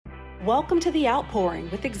Welcome to The Outpouring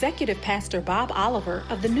with Executive Pastor Bob Oliver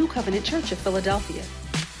of the New Covenant Church of Philadelphia.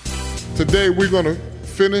 Today we're going to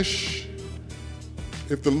finish,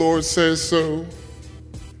 if the Lord says so,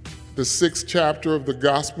 the 6th chapter of the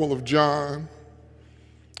Gospel of John.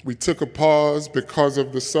 We took a pause because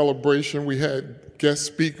of the celebration. We had guest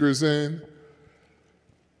speakers in,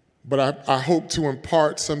 but I hope to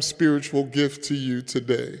impart some spiritual gift to you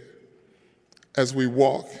today as we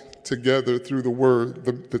walk together through the Word.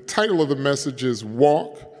 The title of the message is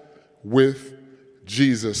Walk with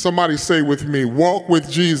Jesus. Somebody say with me, walk with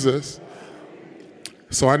Jesus.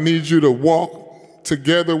 So I need you to walk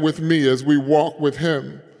together with me as we walk with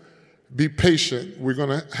Him. Be patient. We're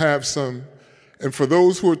going to have some, and for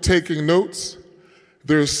those who are taking notes,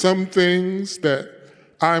 there's some things that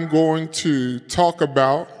I'm going to talk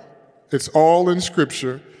about. It's all in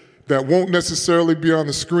Scripture that won't necessarily be on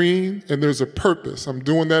the screen, and there's a purpose. I'm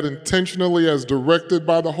doing that intentionally as directed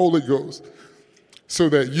by the Holy Ghost so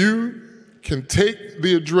that you can take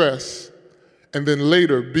the address and then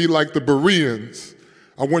later be like the Bereans.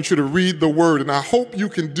 I want you to read the Word, and I hope you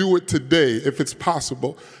can do it today. If it's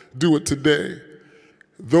possible, do it today.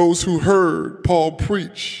 Those who heard Paul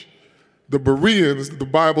preach, the Bereans, the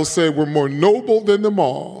Bible said, were more noble than them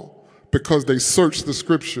all because they searched the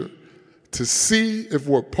Scripture to see if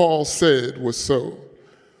what Paul said was so.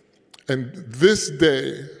 And this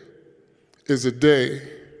day is a day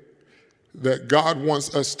that God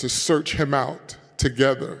wants us to search Him out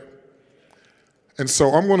together. And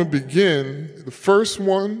so I'm going to begin. The first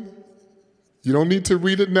one, you don't need to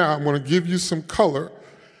read it now. I'm going to give you some color.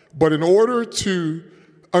 But in order to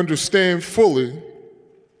understand fully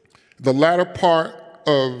the latter part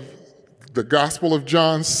of the Gospel of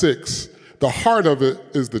John 6, the heart of it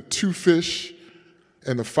is the 2 fish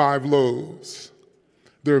and the 5 loaves.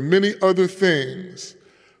 There are many other things,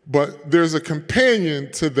 but there's a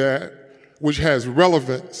companion to that which has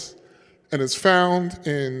relevance, and it's found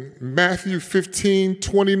in Matthew 15,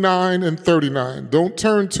 29, and 39. Don't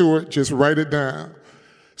turn to it, just write it down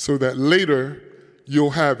so that later you'll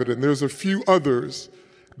have it. And there's a few others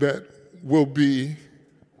that will be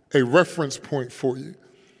a reference point for you.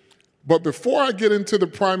 But before I get into the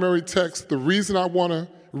primary text, the reason I want to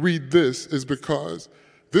read this is because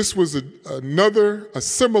this was a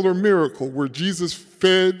similar miracle where Jesus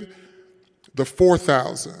fed the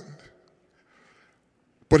 4,000.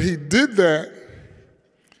 But He did that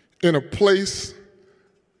in a place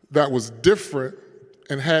that was different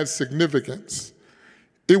and had significance.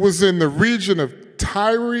 It was in the region of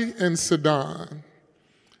Tyre and Sidon,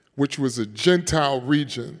 which was a Gentile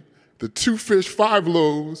region. The 2 fish, 5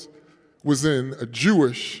 loaves was in a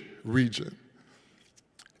Jewish region.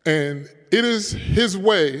 And it is His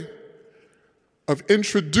way of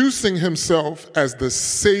introducing Himself as the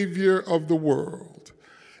Savior of the world.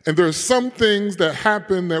 And there are some things that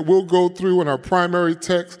happen that we'll go through in our primary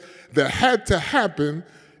text that had to happen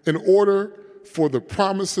in order for the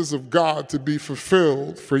promises of God to be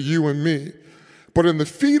fulfilled for you and me. But in the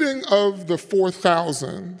feeding of the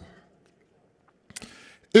 4,000,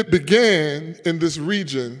 it began in this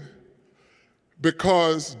region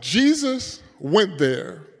because Jesus went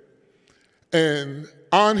there, and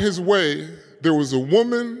on His way, there was a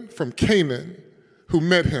woman from Canaan who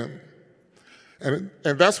met Him. And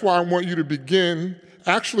that's why I want you to begin.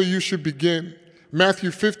 Actually, you should begin Matthew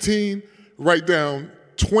 15, write down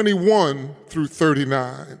 21 through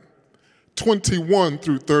 39. 21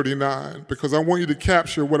 through 39, because I want you to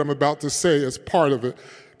capture what I'm about to say as part of it,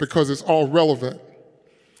 because it's all relevant.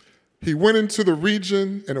 He went into the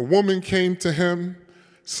region, and a woman came to Him.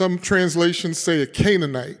 Some translations say a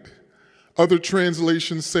Canaanite. Other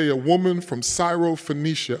translations say a woman from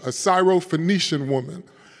Syrophoenicia, a Syrophoenician woman.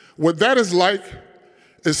 What that is like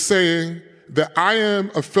is saying that I am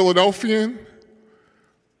a Philadelphian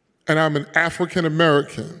and I'm an African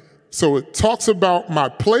American. So it talks about my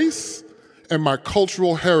place and my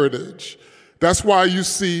cultural heritage. That's why you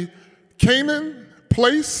see Canaan,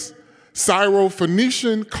 place,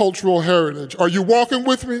 Syrophoenician, cultural heritage. Are you walking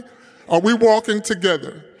with me? Are we walking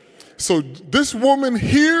together? So this woman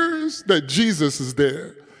hears that Jesus is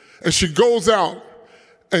there, and she goes out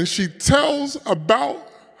and she tells about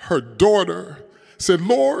her daughter, said,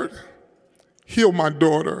 Lord, heal my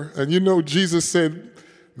daughter. And you know, Jesus said,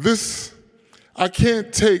 I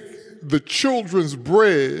can't take the children's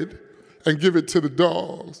bread and give it to the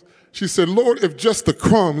dogs. She said, Lord, if just the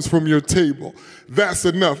crumbs from your table, that's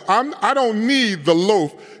enough. I don't need the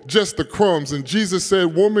loaf, just the crumbs. And Jesus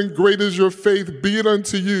said, woman, great is your faith, be it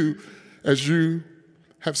unto you as you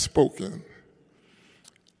have spoken.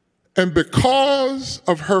 And because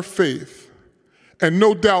of her faith, and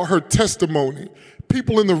no doubt her testimony,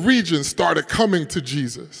 people in the region started coming to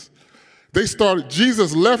Jesus.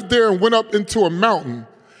 Jesus left there and went up into a mountain,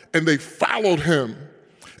 and they followed him.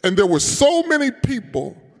 And there were so many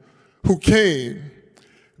people who came.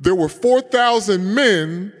 There were 4,000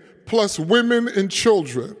 men plus women and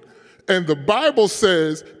children. And the Bible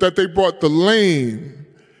says that they brought the lame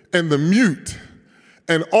and the mute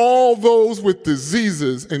and all those with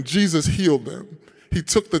diseases, and Jesus healed them. He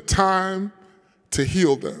took the time to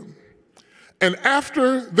heal them. And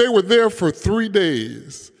after they were there for 3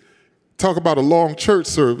 days, talk about a long church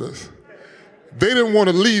service, they didn't want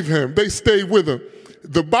to leave him. They stayed with him.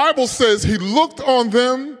 The Bible says he looked on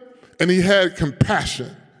them and he had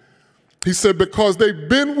compassion. He said, because they've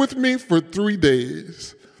been with me for 3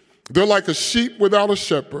 days, they're like a sheep without a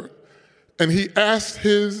shepherd. And he asked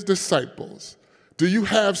his disciples, do you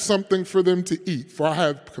have something for them to eat? For I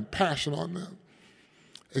have compassion on them.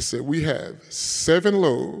 They said, we have 7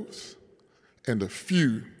 loaves and a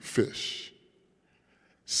few fish.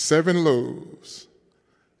 7 loaves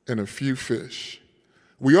and a few fish.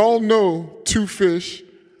 We all know 2 fish,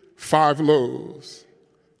 5 loaves.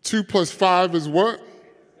 2 plus 5 is what?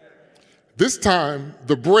 This time,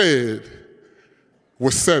 the bread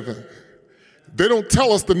was 7. They don't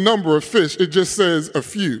tell us the number of fish. It just says a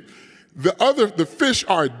few. The fish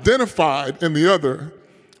are identified in the other.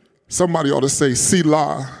 Somebody ought to say,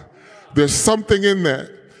 Selah. There's something in that.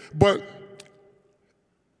 But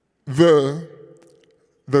the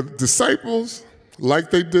disciples,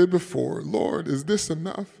 like they did before, Lord, is this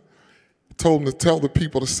enough? He told them to tell the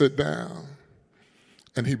people to sit down.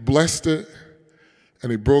 And he blessed it,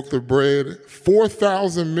 and he broke the bread.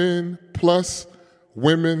 4,000 men plus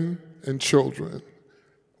women and children.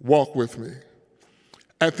 Walk with me.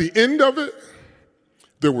 At the end of it,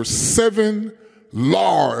 there were 7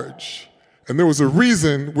 large, and there was a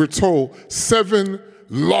reason we're told 7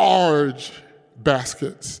 large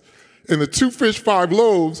baskets. In the 2 fish, 5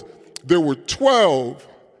 loaves, there were 12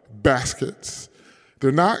 baskets.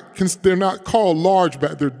 They're not called large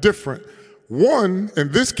baskets, they're different. One,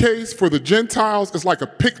 in this case, for the Gentiles, is like a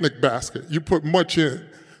picnic basket. You put much in.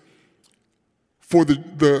 For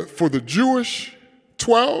the Jewish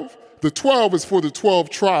 12, the 12 is for the 12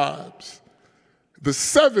 tribes. The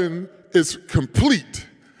 7 is complete.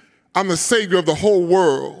 I'm the Savior of the whole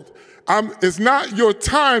world. It's not your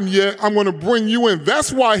time yet. I'm going to bring you in.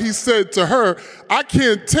 That's why he said to her, I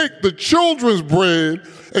can't take the children's bread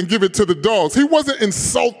and give it to the dogs. He wasn't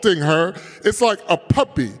insulting her. It's like a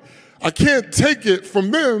puppy. I can't take it from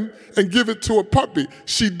them and give it to a puppy.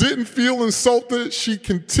 She didn't feel insulted. She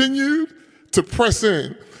continued to press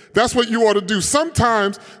in. That's what you ought to do.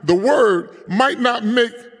 Sometimes the word might not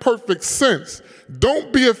make perfect sense.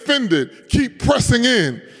 Don't be offended. Keep pressing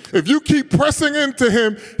in. If you keep pressing into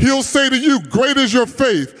him, he'll say to you, great is your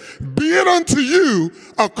faith. Be it unto you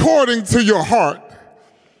according to your heart.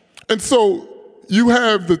 And so you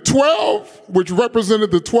have the 12, which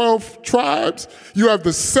represented the 12 tribes. You have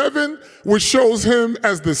the 7, which shows him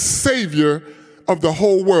as the Savior of the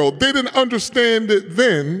whole world. They didn't understand it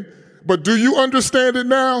then, but do you understand it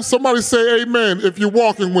now? Somebody say amen if you're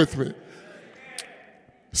walking with me.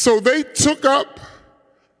 So they took up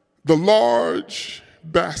the large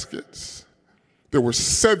baskets. There were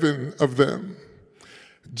 7 of them.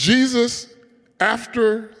 Jesus,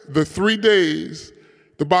 after the 3 days,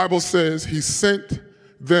 the Bible says he sent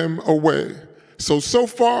them away. So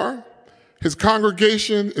far, his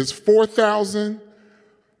congregation is 4,000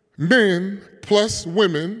 men plus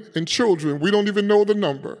women and children. We don't even know the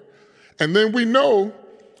number. And then we know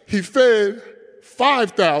he fed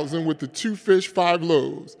 5,000 with the 2 fish, 5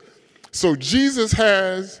 loaves. So Jesus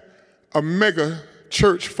has a mega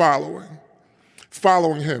church following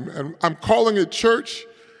him. And I'm calling it church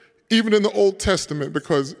even in the Old Testament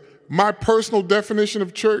because my personal definition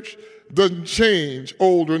of church doesn't change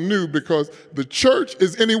old or new because the church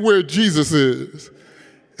is anywhere Jesus is.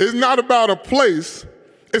 It's not about a place,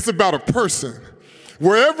 it's about a person.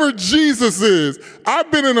 Wherever Jesus is, I've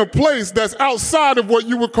been in a place that's outside of what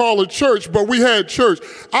you would call a church, but we had church.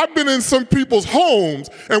 I've been in some people's homes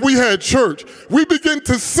and we had church. We begin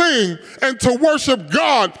to sing and to worship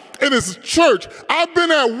God in his church. I've been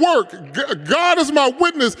at work. God is my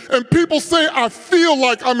witness, and people say I feel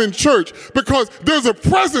like I'm in church because there's a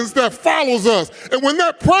presence that follows us. And when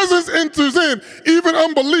that presence enters in, even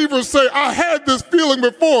unbelievers say, I had this feeling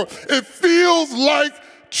before. It feels like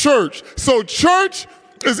church. So church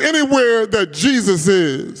is anywhere that Jesus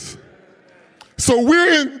is. So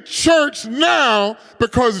we're in church now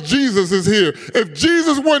because Jesus is here. If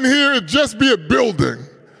Jesus wasn't here, it'd just be a building.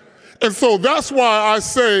 And so that's why I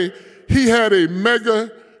say he had a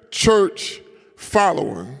mega church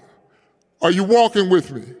following. Are you walking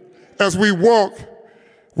with me as we walk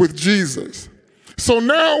with Jesus? So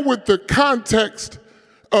now with the context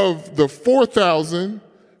of the 4,000,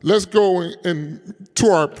 let's go to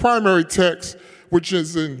our primary text, which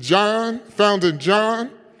is found in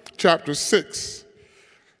John chapter 6.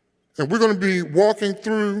 And we're going to be walking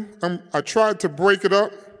through, I tried to break it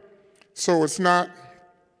up so it's not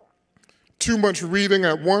too much reading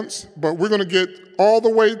at once, but we're going to get all the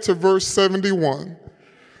way to verse 71.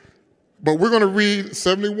 But we're going to read,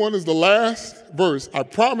 71 is the last verse. I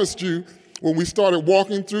promised you when we started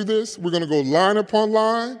walking through this, we're going to go line upon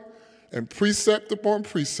line and precept upon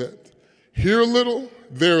precept. Here a little,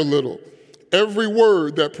 there a little. Every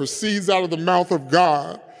word that proceeds out of the mouth of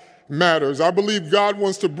God matters. I believe God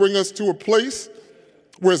wants to bring us to a place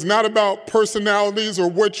where it's not about personalities or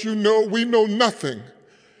what you know. We know nothing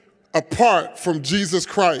apart from Jesus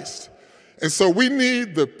Christ. And so we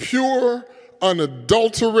need the pure,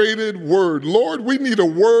 unadulterated word. Lord, we need a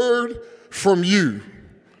word from you.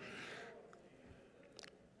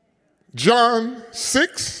 John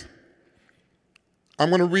 6, I'm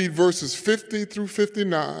going to read verses 50 through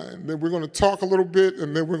 59. Then we're going to talk a little bit,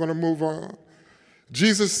 and then we're going to move on.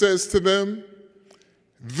 Jesus says to them,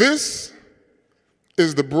 "This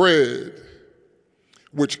is the bread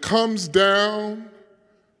which comes down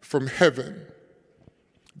from heaven,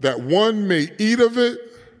 that one may eat of it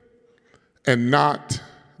and not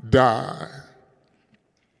die."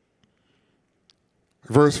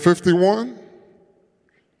 Verse 51,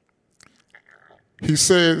 he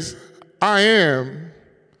says, "I am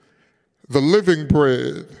the living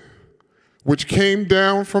bread which came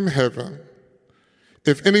down from heaven.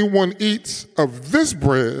 If anyone eats of this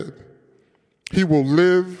bread, he will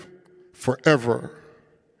live forever.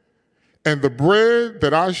 And the bread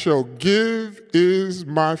that I shall give is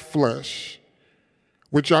my flesh,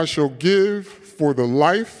 which I shall give for the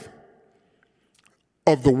life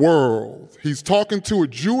of the world." He's talking to a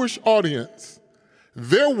Jewish audience.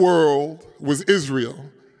 Their world was Israel.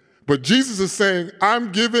 But Jesus is saying,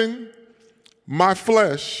 I'm giving my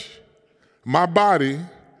flesh, my body,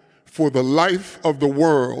 for the life of the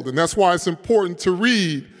world. And that's why it's important to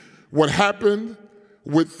read what happened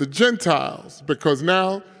with the Gentiles, because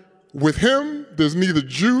now with him, there's neither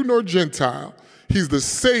Jew nor Gentile. He's the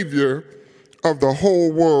Savior of the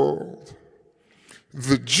whole world.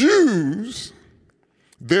 The Jews,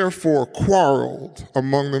 therefore, quarreled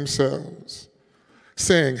among themselves,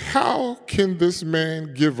 saying, "How can this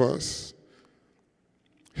man give us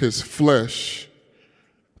his flesh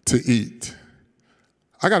to eat?"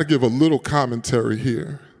 I got to give a little commentary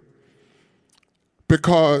here,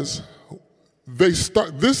 because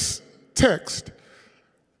this text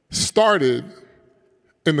started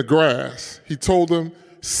in the grass. He told them,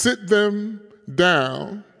 sit them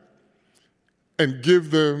down and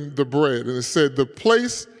give them the bread. And it said the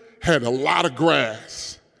place had a lot of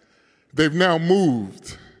grass. They've now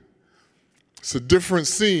moved. It's a different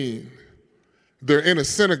scene. They're in a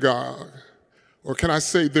synagogue, or can I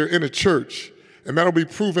say they're in a church, and that'll be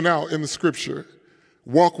proven out in the scripture.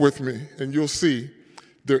 Walk with me and you'll see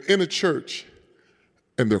they're in a church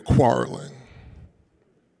and they're quarreling.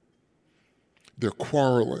 They're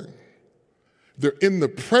quarreling. They're in the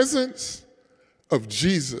presence of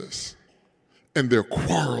Jesus and they're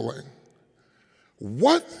quarreling.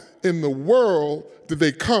 What in the world did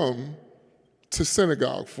they come to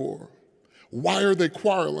synagogue for? Why are they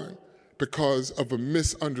quarreling? Because of a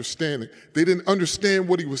misunderstanding. They didn't understand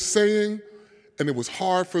what he was saying, and it was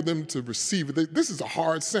hard for them to receive it. This is a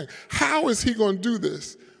hard saying. How is he going to do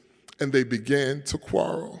this? And they began to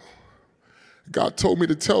quarrel. God told me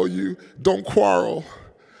to tell you, don't quarrel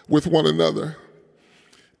with one another.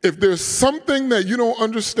 If there's something that you don't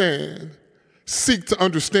understand, seek to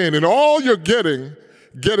understand. And all you're getting,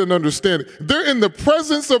 get an understanding. They're in the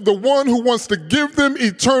presence of the one who wants to give them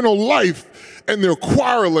eternal life, and they're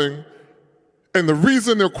quarreling. And the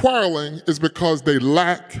reason they're quarreling is because they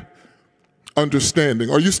lack understanding.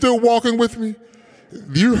 Are you still walking with me?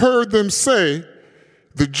 You heard them say,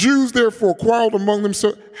 the Jews therefore quarreled among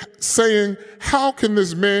themselves, saying, how can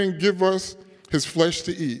this man give us his flesh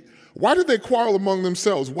to eat? Why did they quarrel among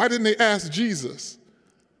themselves? Why didn't they ask Jesus?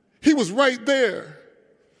 He was right there.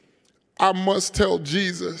 I must tell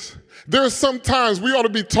Jesus. There are some times we ought to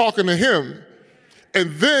be talking to him,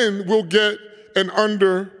 and then we'll get an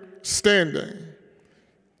understanding.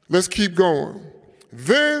 Let's keep going.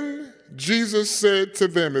 Then Jesus said to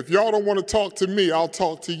them, if y'all don't want to talk to me, I'll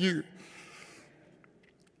talk to you.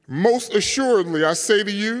 Most assuredly, I say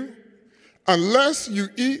to you, unless you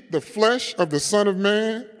eat the flesh of the Son of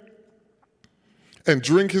Man and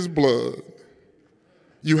drink his blood,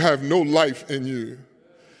 you have no life in you.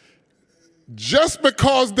 just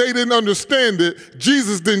because they didn't understand it,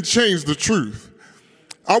 Jesus didn't change the truth.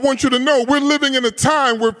 I want you to know we're living in a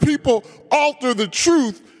time where people alter the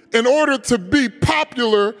truth in order to be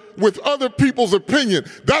popular with other people's opinion.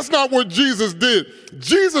 That's not what Jesus did.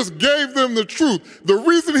 Jesus gave them the truth. The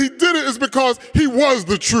reason he did it is because he was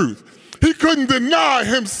the truth. He couldn't deny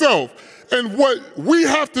himself. And what we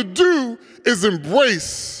have to do is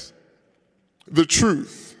embrace the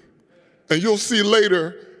truth. And you'll see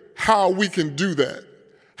later how we can do that.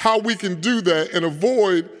 How we can do that and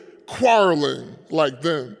avoid quarreling like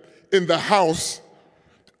them in the house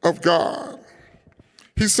of God.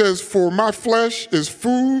 He says, for my flesh is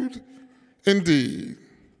food indeed.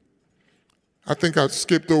 I think I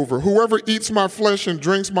skipped over. Whoever eats my flesh and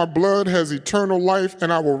drinks my blood has eternal life,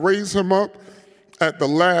 and I will raise him up at the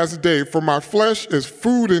last day. For my flesh is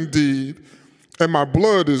food indeed, and my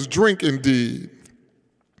blood is drink indeed.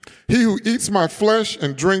 He who eats my flesh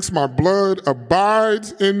and drinks my blood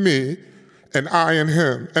abides in me, and I in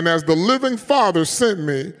him. And as the living Father sent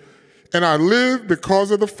me, and I live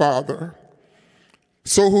because of the Father,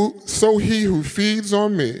 so he who feeds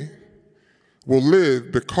on me will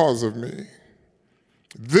live because of me.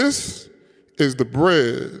 This is the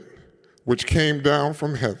bread which came down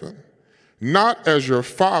from heaven, not as your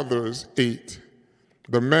fathers ate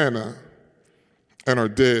the manna and are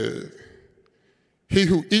dead. He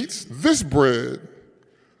who eats this bread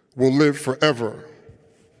will live forever.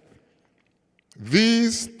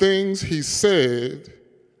 These things he said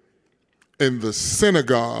in the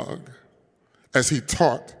synagogue as he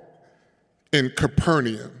taught in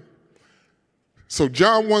Capernaum. So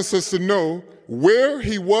John wants us to know where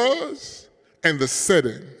he was and the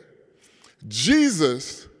setting.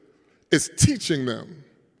 Jesus is teaching them,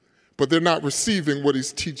 but they're not receiving what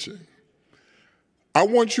he's teaching. I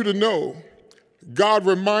want you to know, God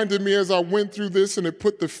reminded me as I went through this, and it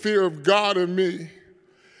put the fear of God in me,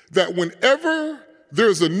 that whenever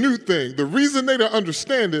there's a new thing, the reason they don't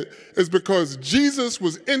understand it is because Jesus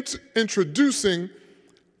was introducing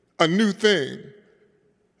a new thing.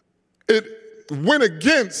 It went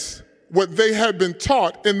against what they had been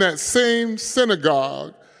taught in that same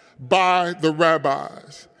synagogue by the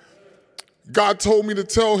rabbis. God told me to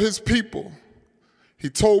tell his people. He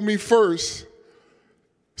told me first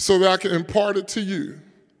so that I can impart it to you,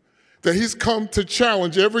 that he's come to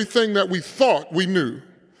challenge everything that we thought we knew.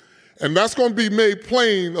 And that's going to be made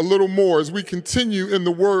plain a little more as we continue in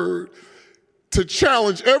the Word, to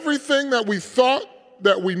challenge everything that we thought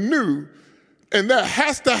that we knew. And that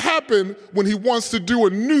has to happen when he wants to do a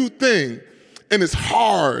new thing. And it's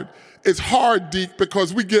hard. It's hard, Deke,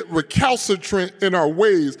 because we get recalcitrant in our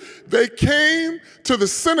ways. They came to the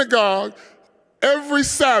synagogue every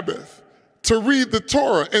Sabbath to read the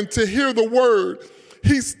Torah and to hear the Word.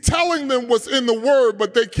 He's telling them what's in the Word,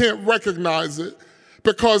 but they can't recognize it,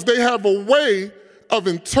 because they have a way of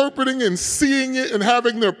interpreting and seeing it and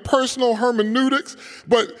having their personal hermeneutics.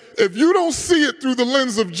 But if you don't see it through the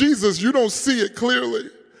lens of Jesus, you don't see it clearly.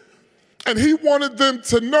 And he wanted them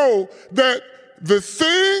to know that the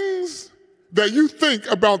things that you think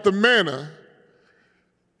about the manna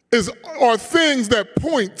are things that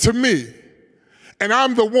point to me. And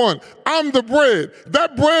I'm the one. I'm the bread.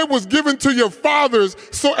 That bread was given to your fathers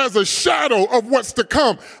so as a shadow of what's to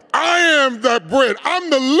come. I am that bread. I'm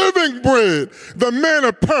the living bread. The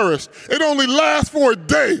manna perished. It only lasts for a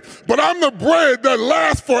day. But I'm the bread that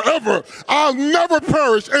lasts forever. I'll never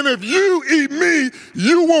perish. And if you eat me,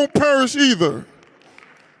 you won't perish either.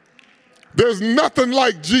 There's nothing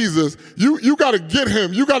like Jesus. You got to get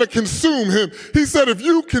him. You got to consume him. He said, if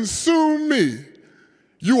you consume me,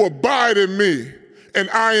 you abide in me, and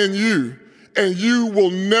I in you, and you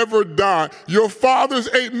will never die. Your fathers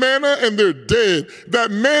ate manna and they're dead.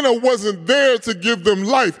 That manna wasn't there to give them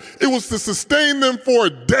life. It was to sustain them for a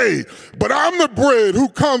day. But I'm the bread who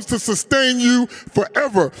comes to sustain you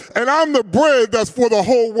forever. And I'm the bread that's for the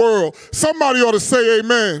whole world. Somebody ought to say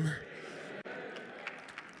amen.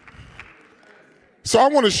 So I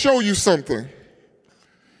want to show you something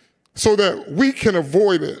so that we can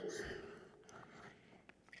avoid it.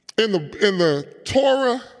 In the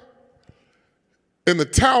Torah, in the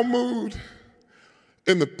Talmud,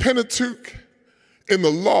 in the Pentateuch, in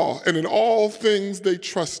the law, and in all things they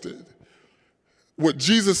trusted, what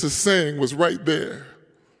Jesus is saying was right there.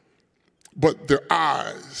 But their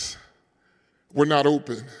eyes were not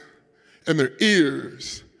open, and their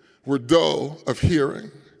ears were dull of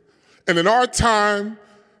hearing. And in our time,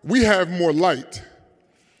 we have more light.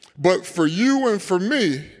 But for you and for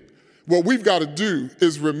me, what we've got to do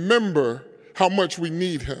is remember how much we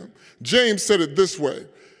need him. James said it this way: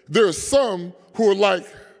 there are some who are like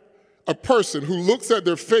a person who looks at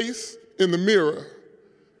their face in the mirror,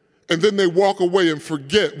 and then they walk away and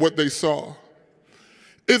forget what they saw.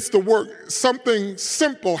 It's the work. Something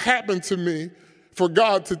simple happened to me for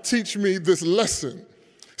God to teach me this lesson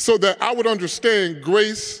so that I would understand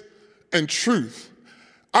grace and truth.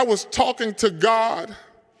 I was talking to God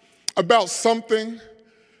about something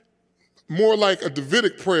more like a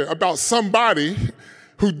Davidic prayer, about somebody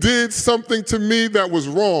who did something to me that was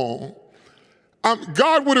wrong.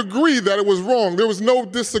 God would agree that it was wrong. There was no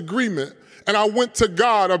disagreement. And I went to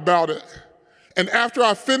God about it. And after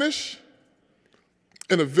I finished,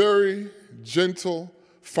 in a very gentle,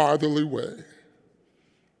 fatherly way,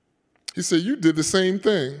 he said, "You did the same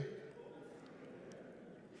thing."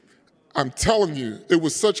 I'm telling you, it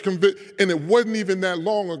was such conviction, and it wasn't even that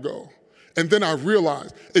long ago. And then I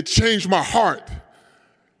realized it changed my heart.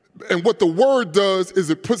 And what the word does is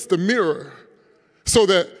it puts the mirror so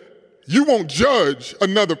that you won't judge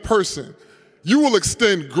another person. You will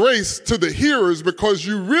extend grace to the hearers because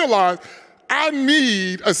you realize I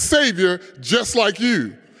need a Savior just like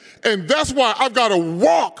you. And that's why I've got to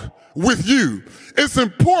walk with you. It's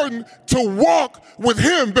important to walk with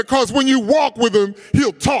him because when you walk with him,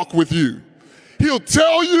 he'll talk with you. He'll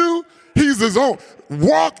tell you he's his own.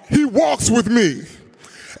 He walks with me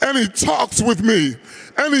and he talks with me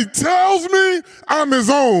and he tells me I'm his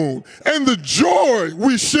own. And the joy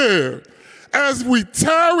we share as we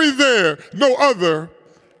tarry there, no other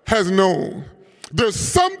has known. There's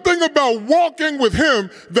something about walking with him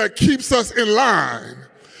that keeps us in line.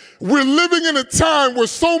 We're living in a time where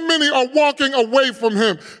so many are walking away from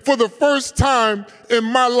him for the first time in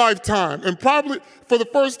my lifetime, and probably for the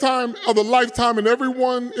first time of the lifetime in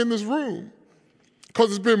everyone in this room, because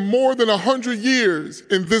it's been more than 100 years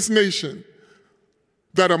in this nation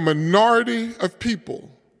that a minority of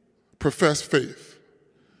people profess faith.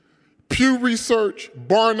 Pew Research,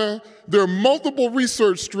 Barna, there are multiple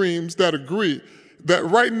research streams that agree that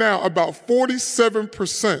right now about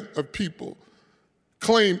 47% of people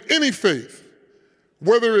claim any faith,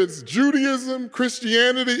 whether it's Judaism,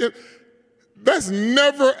 Christianity. That's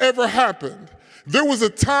never, ever happened. There was a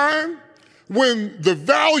time when the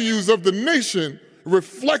values of the nation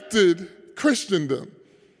reflected Christendom.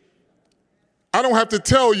 I don't have to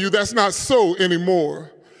tell you that's not so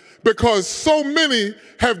anymore, because so many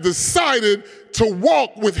have decided to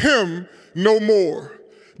walk with him no more,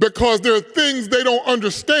 because there are things they don't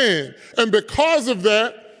understand, and because of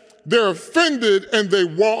that, they're offended and they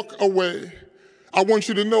walk away. I want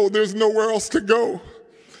you to know there's nowhere else to go.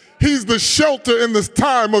 He's the shelter in this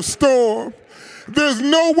time of storm. There's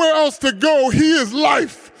nowhere else to go. He is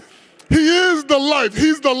life. He is the life.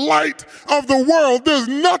 He's the light of the world. There's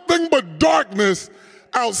nothing but darkness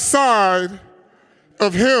outside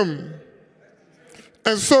of him.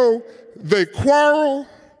 And so they quarrel,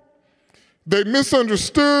 they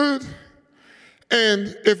misunderstood,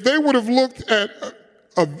 and if they would have looked at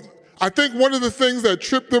I think one of the things that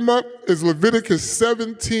tripped them up is Leviticus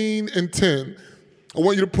 17 and 10. I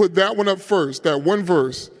want you to put that one up first, that one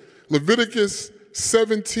verse, Leviticus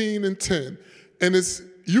 17 and 10. And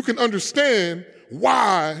you can understand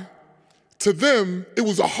why to them it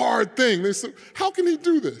was a hard thing. They said, how can he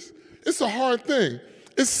do this? It's a hard thing.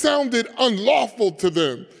 It sounded unlawful to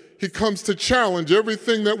them. He comes to challenge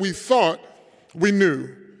everything that we thought we knew.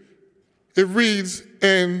 It reads,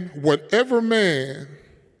 "And whatever man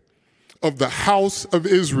of the house of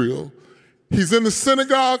Israel," he's in the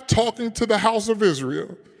synagogue talking to the house of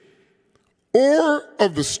Israel, "or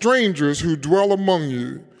of the strangers who dwell among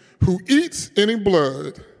you, who eats any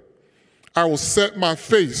blood, I will set my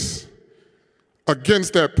face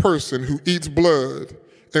against that person who eats blood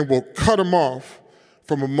and will cut him off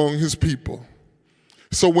from among his people."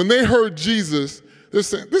 So when they heard Jesus, they're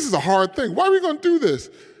saying, this is a hard thing. Why are we going to do this?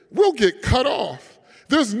 We'll get cut off.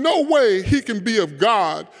 There's no way he can be of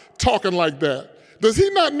God talking like that. Does he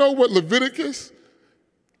not know what Leviticus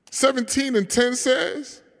 17 and 10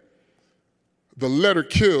 says? The letter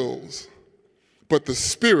kills, but the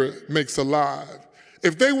spirit makes alive.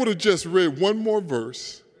 If they would have just read one more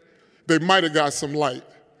verse, they might have got some light.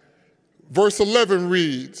 Verse 11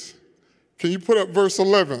 reads, can you put up verse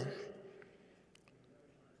 11?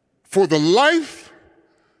 "For the life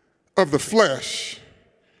of the flesh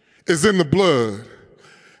is in the blood."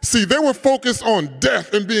 See, they were focused on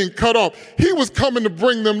death and being cut off. He was coming to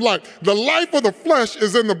bring them life. The life of the flesh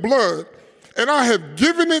is in the blood, and I have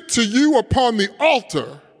given it to you upon the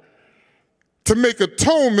altar to make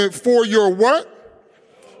atonement for your what?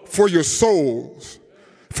 For your souls.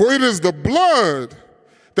 For it is the blood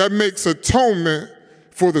that makes atonement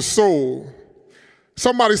for the soul.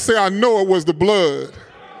 Somebody say, I know it was the blood.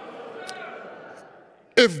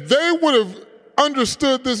 If they would have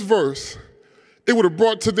understood this verse, it would have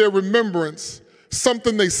brought to their remembrance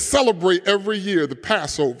something they celebrate every year, the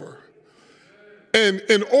Passover. And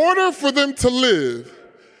in order for them to live,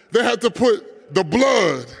 they had to put the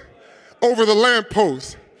blood over the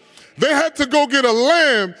lamppost. They had to go get a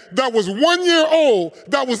lamb that was 1 year old,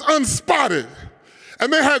 that was unspotted.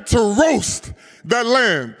 And they had to roast that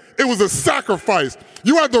lamb. It was a sacrifice.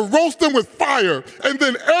 You had to roast them with fire. And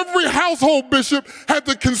then every household bishop had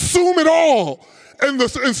to consume it all. And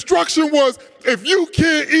the instruction was, if you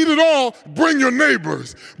can't eat it all, bring your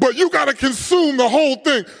neighbors. But you got to consume the whole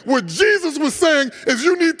thing. What Jesus was saying is,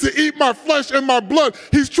 you need to eat my flesh and my blood.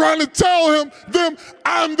 He's trying to tell them,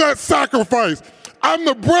 I'm that sacrifice. I'm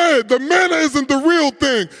the bread. The manna isn't the real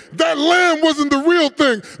thing. That lamb wasn't the real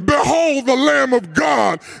thing. Behold the Lamb of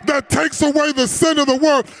God that takes away the sin of the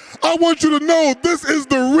world. I want you to know this is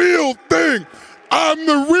the real thing. I'm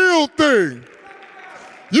the real thing.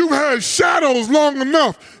 You've had shadows long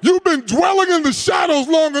enough. You've been dwelling in the shadows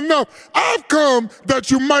long enough. I've come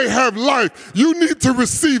that you might have life. You need to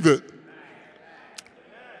receive it.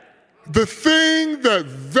 The thing that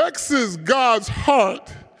vexes God's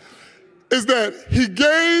heart is that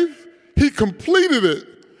he completed it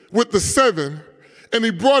with the 7, and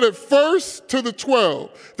he brought it first to the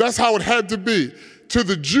 12. That's how it had to be. To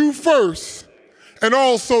the Jew first, and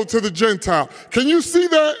also to the Gentile. Can you see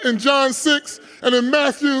that in John 6 and in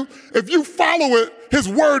Matthew? If you follow it, his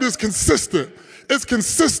word is consistent. It's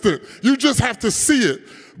consistent. You just have to see it.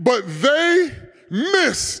 But they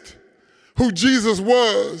missed who Jesus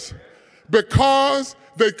was because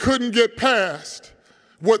they couldn't get past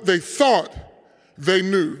what they thought they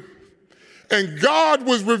knew. And God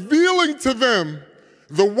was revealing to them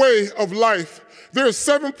the way of life. There are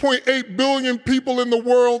 7.8 billion people in the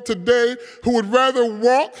world today who would rather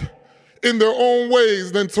walk in their own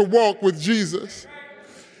ways than to walk with Jesus.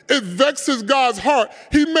 It vexes God's heart.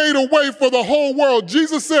 He made a way for the whole world.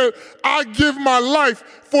 Jesus said, I give my life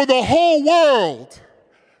for the whole world.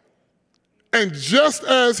 And just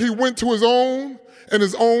as he went to his own, and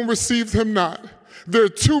his own received him not, there are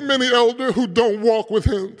too many elders who don't walk with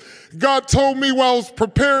him. God told me while I was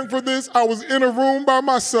preparing for this, I was in a room by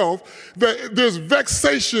myself, that there's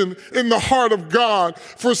vexation in the heart of God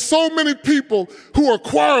for so many people who are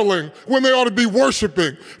quarreling when they ought to be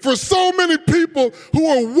worshiping, for so many people who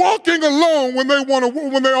are walking alone when they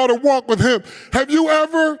ought to walk with him. Have you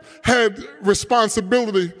ever had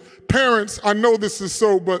responsibility? Parents, I know this is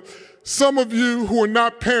so, but some of you who are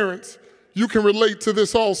not parents, you can relate to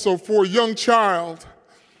this also. For a young child,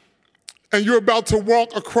 and you're about to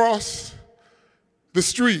walk across the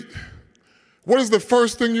street, what is the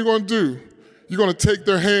first thing you're going to do? You're going to take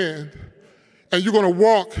their hand, and you're going to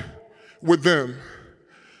walk with them.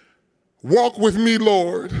 Walk with me,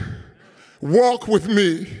 Lord. Walk with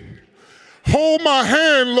me. Hold my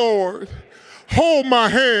hand, Lord. Hold my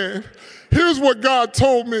hand. Here's what God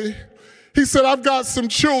told me. He said, I've got some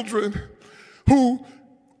children who,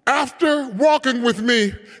 after walking with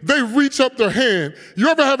me, they reach up their hand. You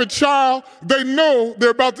ever have a child, they know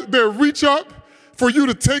they'll reach up for you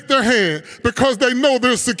to take their hand because they know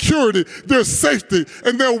there's security, there's safety,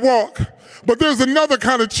 and they'll walk. But there's another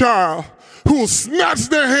kind of child who will snatch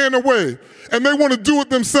their hand away, and they want to do it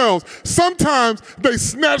themselves. Sometimes they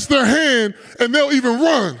snatch their hand and they'll even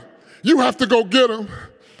run. You have to go get them.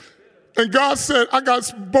 And God said, I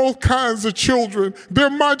got both kinds of children. They're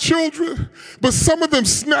my children. But some of them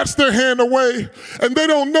snatch their hand away, and they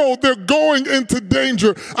don't know they're going into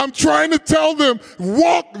danger. I'm trying to tell them,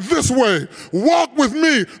 walk this way. Walk with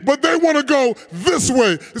me. But they want to go this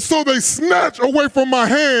way. So they snatch away from my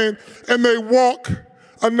hand, and they walk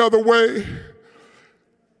another way.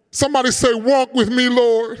 Somebody say, walk with me,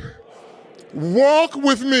 Lord. Walk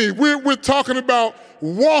with me. We're talking about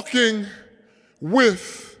walking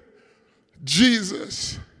with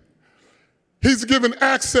Jesus. He's given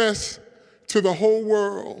access to the whole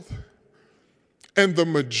world. And the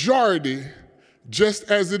majority, just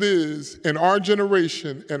as it is in our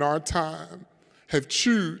generation and our time, have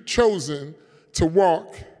chosen to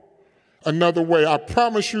walk another way. I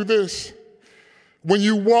promise you this, when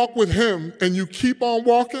you walk with him and you keep on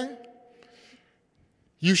walking,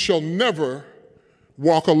 you shall never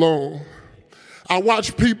walk alone. I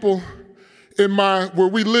watch people where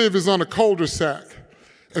we live is on a cul-de-sac,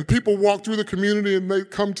 and people walk through the community and they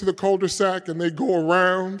come to the cul-de-sac and they go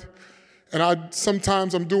around, and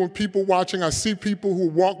sometimes I'm doing people watching, I see people who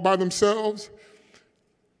walk by themselves.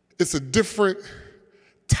 It's a different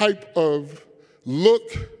type of look,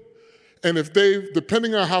 and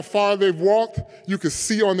depending on how far they've walked, you can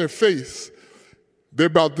see on their face, they're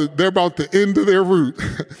about the end of their route.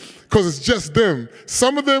 because it's just them.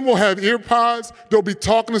 Some of them will have ear pods. They'll be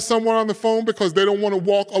talking to someone on the phone because they don't want to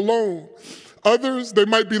walk alone. Others, they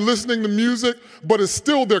might be listening to music, but it's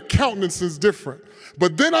still their countenance is different.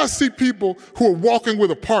 But then I see people who are walking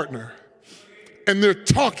with a partner, and they're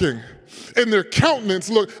talking, and their countenance,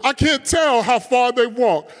 look, I can't tell how far they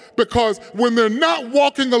walk, because when they're not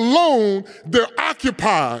walking alone, they're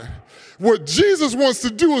occupied. What Jesus wants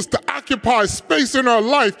to do is to occupy space in our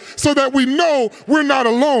life so that we know we're not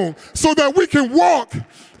alone, so that we can walk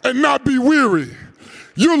and not be weary.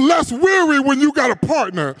 You're less weary when you got a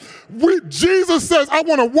partner. Jesus says, I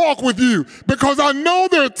want to walk with you because I know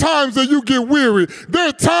there are times that you get weary. There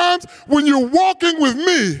are times when you're walking with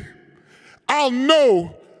me, I'll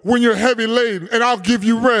know when you're heavy laden and I'll give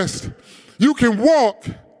you rest. You can walk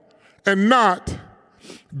and not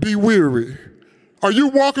be weary. Are you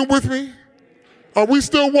walking with me? Are we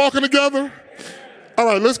still walking together? All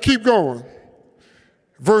right, let's keep going.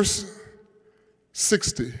 Verse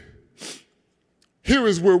 60. Here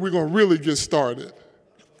is where we're going to really get started.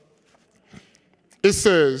 It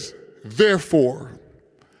says, therefore,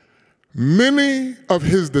 many of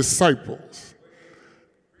his disciples,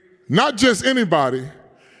 not just anybody,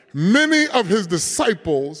 many of his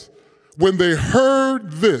disciples, when they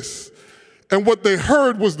heard this, and what they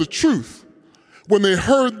heard was the truth, when they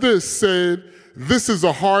heard this, said, this is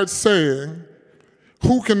a hard saying,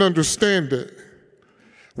 who can understand it?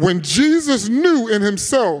 When Jesus knew in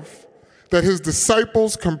himself that his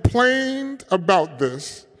disciples complained about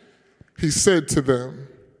this, he said to them,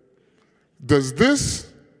 does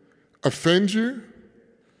this offend you?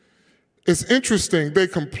 It's interesting, they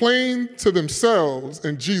complained to themselves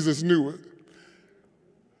and Jesus knew it.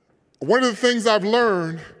 One of the things I've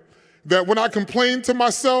learned, that when I complain to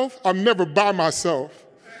myself, I'm never by myself.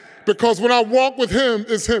 Because when I walk with him,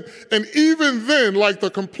 it's him. And even then, like the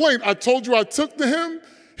complaint I told you I took to him,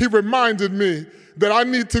 he reminded me that I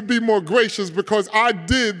need to be more gracious because I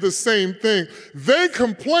did the same thing. They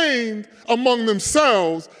complained among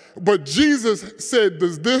themselves, but Jesus said,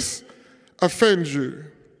 does this offend you?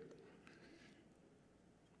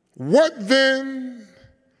 What then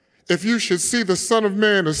if you should see the Son of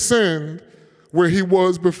Man ascend where he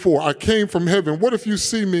was before? I came from heaven. What if you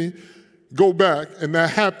see me go back? And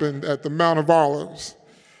that happened at the Mount of Olives.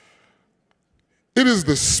 It is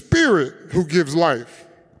the Spirit who gives life.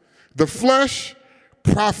 The flesh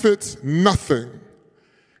profits nothing.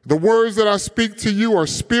 The words that I speak to you are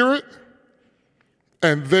spirit,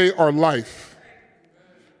 and they are life.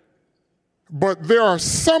 But there are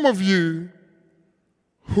some of you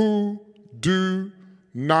who do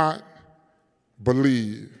not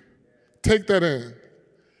believe. Take that in.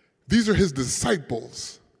 These are his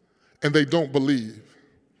disciples, and they don't believe.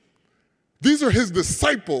 These are his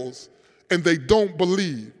disciples, and they don't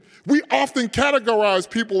believe. We often categorize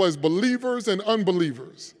people as believers and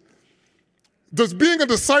unbelievers. Does being a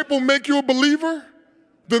disciple make you a believer?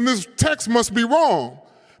 Then this text must be wrong,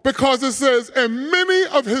 because it says, and many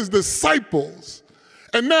of his disciples,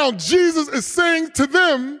 and now Jesus is saying to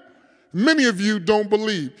them, many of you don't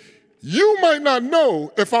believe. You might not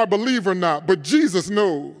know if I believe or not, but Jesus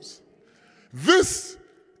knows. This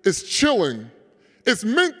is chilling. It's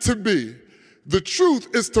meant to be. The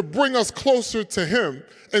truth is to bring us closer to him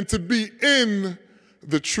and to be in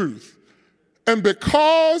the truth. And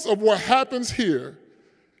because of what happens here,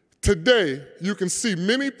 today you can see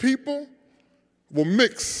many people will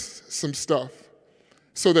mix some stuff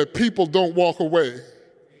so that people don't walk away,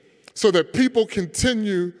 so that people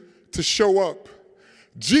continue to show up.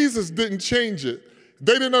 Jesus didn't change it.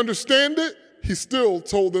 They didn't understand it. He still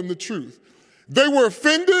told them the truth. They were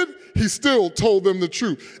offended. He still told them the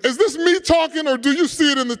truth. Is this me talking, or do you see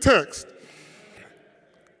it in the text?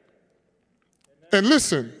 And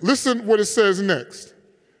listen what it says next.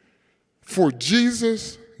 For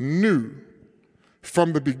Jesus knew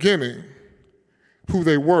from the beginning who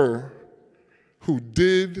they were who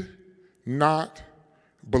did not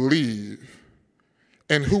believe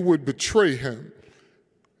and who would betray him.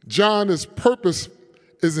 John's purpose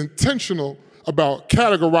is intentional about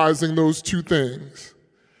categorizing those two things.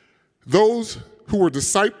 Those who were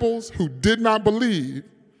disciples who did not believe,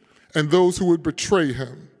 and those who would betray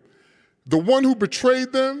him. The one who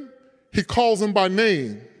betrayed them, he calls them by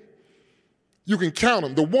name. You can count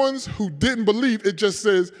them. The ones who didn't believe, it just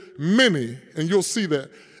says many, and you'll see that.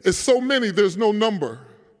 It's so many, there's no number.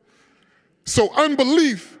 So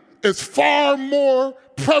unbelief is far more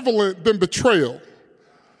prevalent than betrayal.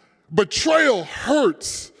 Betrayal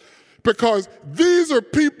hurts because these are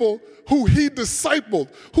people who he discipled,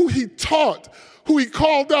 who he taught, who he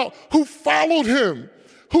called out, who followed him,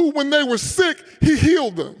 who when they were sick, he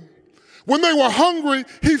healed them. When they were hungry,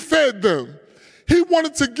 he fed them. He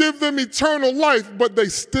wanted to give them eternal life, but they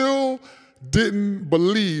still didn't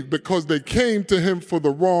believe because they came to him for the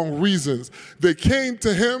wrong reasons. They came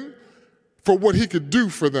to him for what he could do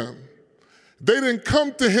for them. They didn't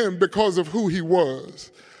come to him because of who he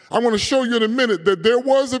was. I want to show you in a minute that there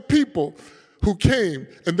was a people who came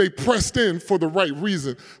and they pressed in for the right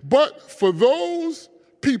reason. But for those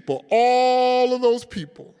people, all of those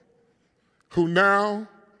people who now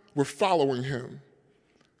were following him,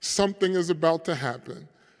 something is about to happen.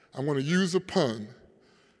 I want to use a pun.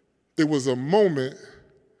 It was a moment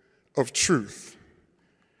of truth.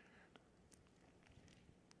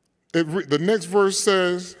 The next verse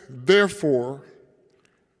says, therefore,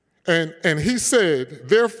 and he said,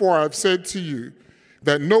 therefore I've said to you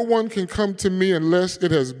that no one can come to me unless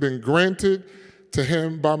it has been granted to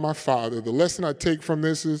him by my Father. The lesson I take from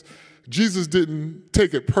this is Jesus didn't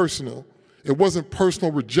take it personal. It wasn't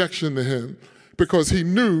personal rejection to him because he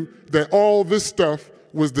knew that all this stuff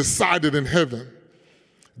was decided in heaven.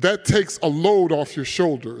 That takes a load off your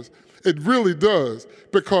shoulders. It really does,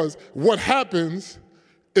 because what happens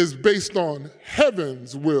is based on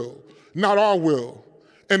heaven's will, not our will.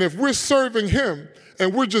 And if we're serving him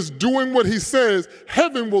and we're just doing what he says,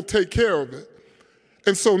 heaven will take care of it.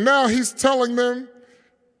 And so now he's telling them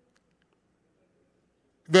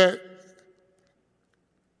that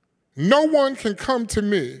no one can come to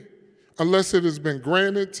me unless it has been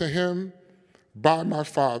granted to him by my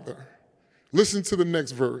Father. Listen to the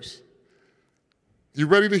next verse. You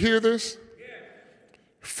ready to hear this? Yeah.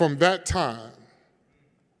 From that time,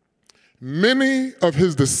 many of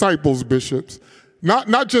his disciples, bishops,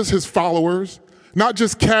 not just his followers, not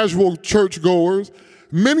just casual churchgoers,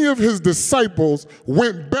 many of his disciples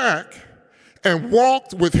went back and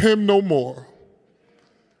walked with him no more.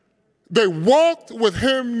 They walked with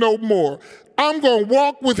him no more. I'm going to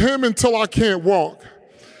walk with him until I can't walk.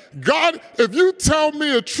 God, if you tell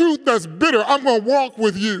me a truth that's bitter, I'm going to walk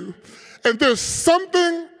with you. And there's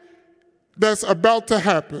something that's about to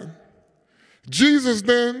happen. Jesus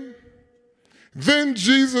then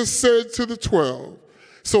Jesus said to the 12,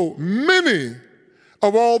 so many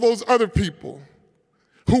of all those other people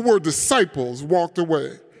who were disciples walked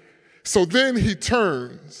away. So then he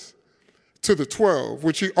turns to the 12,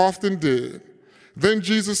 which he often did. Then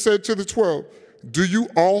Jesus said to the 12, do you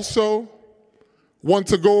also want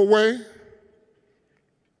to go away?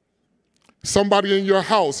 Somebody in your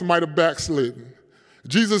house might have backslidden.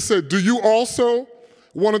 Jesus said, do you also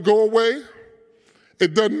want to go away?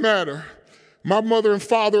 It doesn't matter. My mother and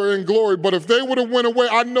father are in glory, but if they would have went away,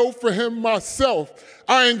 I know for him myself,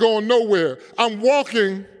 I ain't going nowhere. I'm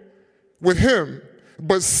walking with him.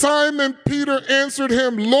 But Simon Peter answered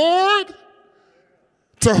him, Lord,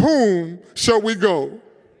 to whom shall we go?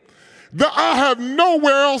 I have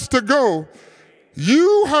nowhere else to go.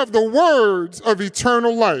 You have the words of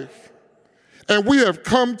eternal life, and we have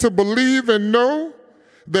come to believe and know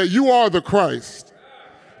that you are the Christ,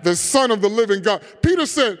 the Son of the living God. Peter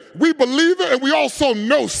said, we believe it and we also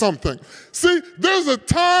know something. See, there's a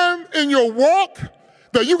time in your walk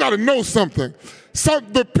that you got to know something. So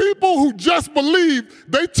the people who just believe,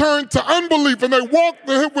 they turned to unbelief and they walked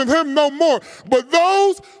with him no more. But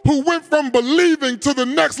those who went from believing to the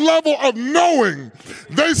next level of knowing,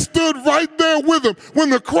 they stood right there with him. When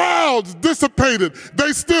the crowds dissipated,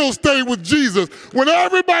 they still stayed with Jesus. When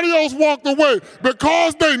everybody else walked away,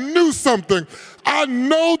 because they knew something, I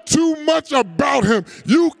know too much about him.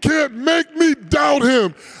 You can't make me doubt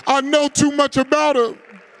him. I know too much about him.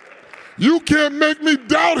 You can't make me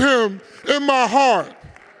doubt him in my heart.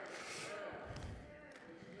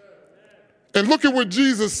 And look at what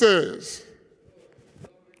Jesus says.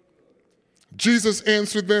 Jesus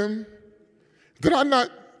answered them, did I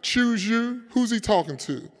not choose you? Who's he talking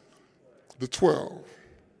to? The 12.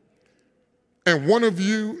 And one of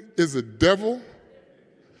you is a devil?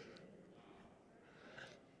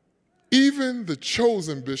 Even the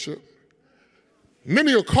chosen, bishop.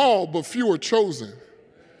 Many are called, but few are chosen.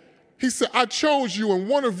 He said, I chose you, and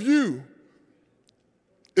one of you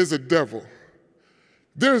is a devil.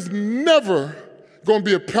 There's never going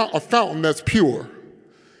to be a fountain that's pure.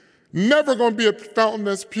 Never going to be a fountain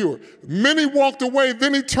that's pure. Many walked away.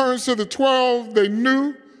 Then he turns to the 12. They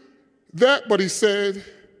knew that, but he said,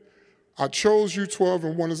 I chose you 12,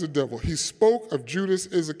 and one is a devil. He spoke of Judas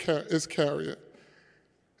Iscariot,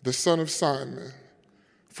 the son of Simon,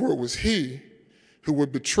 for it was he who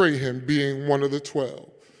would betray him, being one of the 12.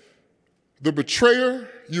 The betrayer,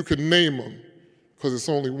 you can name him because it's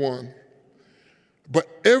only one. But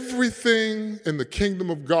everything in the kingdom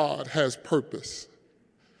of God has purpose.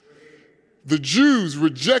 The Jews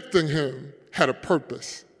rejecting him had a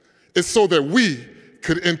purpose. It's so that we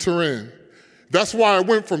could enter in. That's why it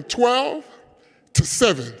went from 12 to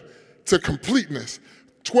 7 to completeness.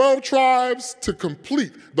 12 tribes to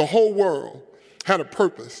complete the whole world had a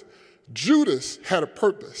purpose. Judas had a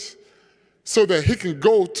purpose so that he can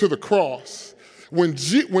go to the cross. When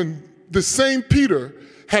the same Peter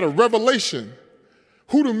had a revelation,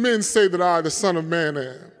 who do men say that I, the Son of Man,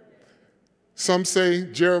 am? Some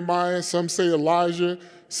say Jeremiah, some say Elijah,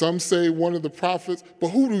 some say one of the prophets, but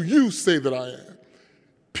who do you say that I am?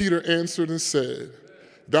 Peter answered and said,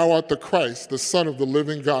 thou art the Christ, the Son of the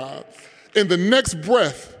living God. In the next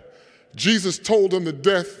breath, Jesus told him the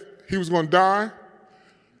death he was going to die.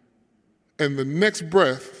 And the next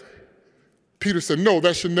breath, Peter said, no,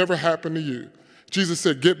 that should never happen to you. Jesus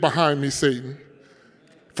said, get behind me, Satan.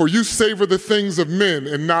 For you savor the things of men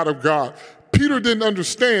and not of God. Peter didn't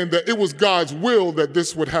understand that it was God's will that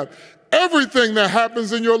this would happen. Everything that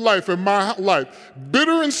happens in your life, in my life,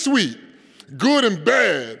 bitter and sweet, good and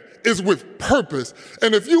bad, is with purpose.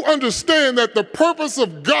 And if you understand that the purpose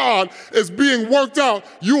of God is being worked out,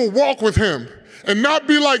 you will walk with him and not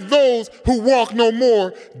be like those who walk no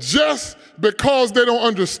more just because they don't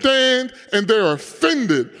understand and they're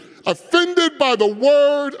offended by the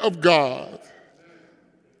word of God.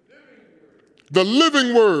 The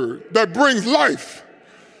living word that brings life.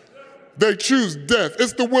 They choose death.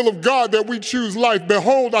 It's the will of God that we choose life.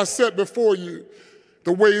 Behold, I set before you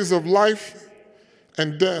the ways of life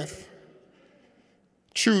and death.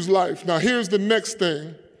 Choose life. Now here's the next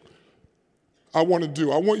thing I want to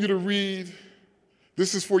do. I want you to read,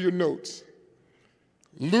 this is for your notes.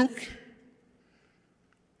 Luke,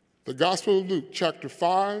 the Gospel of Luke, chapter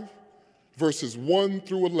 5, verses 1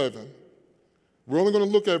 through 11. We're only going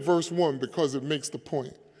to look at verse 1 because it makes the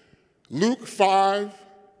point. Luke 5,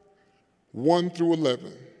 1 through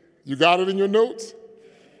 11. You got it in your notes?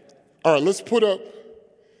 All right, let's put up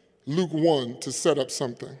Luke 1 to set up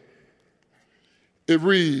something. It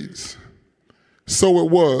reads, so it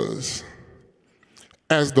was,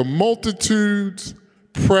 as the multitudes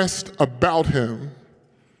pressed about him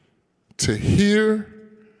to hear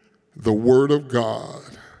the word of God,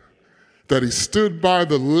 that he stood by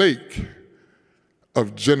the lake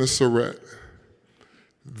of Gennesaret.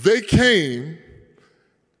 They came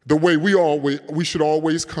the way we should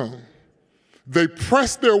always come. They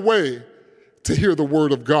pressed their way to hear the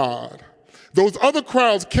word of God. Those other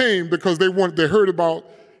crowds came because they heard about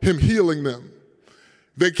him healing them.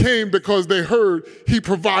 They came because they heard he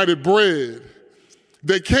provided bread.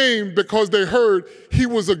 They came because they heard he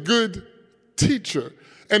was a good teacher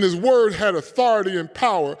and his word had authority and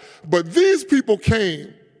power. But these people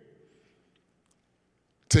came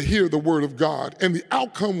to hear the word of God, and the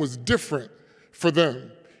outcome was different for them.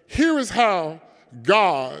 Here is how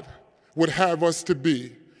God would have us to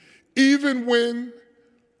be, even when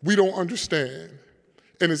we don't understand.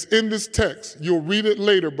 And it's in this text. You'll read it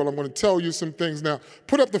later, but I'm going to tell you some things now.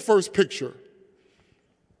 Put up the first picture.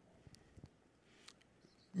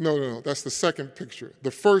 No, that's the second picture.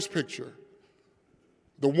 The first picture.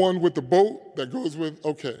 The one with the boat that goes with,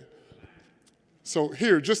 okay. So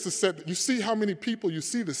here, just to set, you see how many people, you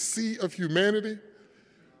see the sea of humanity?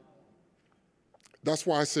 That's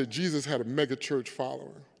why I said Jesus had a mega church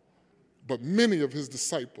following. But many of his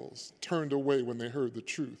disciples turned away when they heard the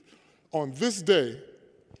truth. On this day,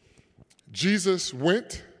 Jesus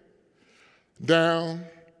went down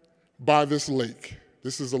by this lake.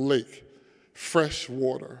 This is a lake, fresh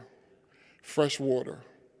water.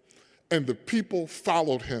 And the people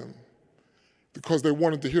followed him because they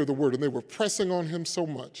wanted to hear the word, and they were pressing on him so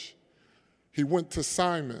much. He went to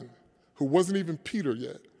Simon, who wasn't even Peter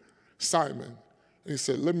yet, Simon, and he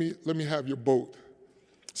said, let me have your boat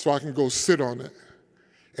so I can go sit on it.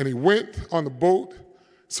 And he went on the boat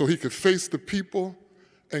so he could face the people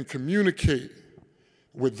and communicate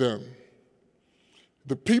with them.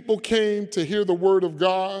 The people came to hear the word of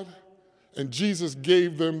God, and Jesus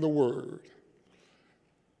gave them the word.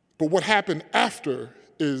 But what happened after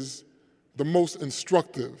is the most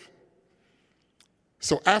instructive.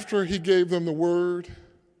 So after he gave them the word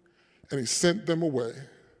and he sent them away,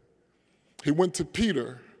 he went to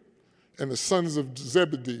Peter and the sons of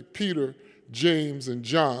Zebedee, Peter, James, and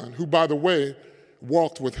John, who, by the way,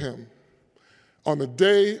 walked with him. On the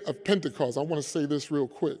day of Pentecost, I want to say this real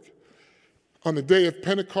quick. On the day of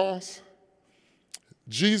Pentecost,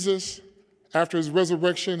 Jesus, after his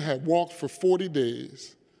resurrection, had walked for 40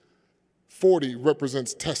 days. 40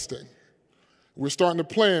 represents testing. We're starting to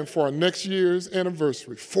plan for our next year's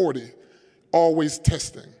anniversary, 40, always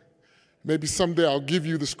testing. Maybe someday I'll give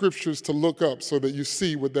you the scriptures to look up so that you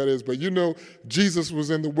see what that is. But you know, Jesus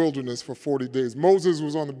was in the wilderness for 40 days. Moses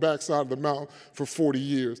was on the backside of the mountain for 40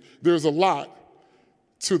 years. There's a lot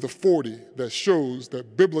to the 40 that shows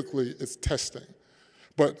that biblically it's testing.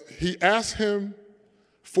 But he asked him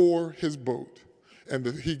for his boat, and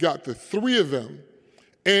he got the three of them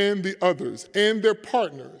and the others and their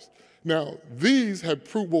partners. Now, these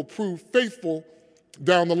will prove faithful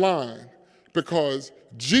down the line, because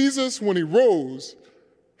Jesus, when he rose,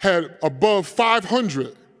 had above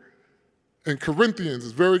 500. In Corinthians,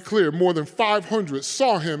 it's very clear, more than 500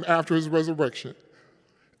 saw him after his resurrection.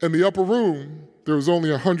 In the upper room, there was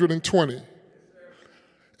only 120.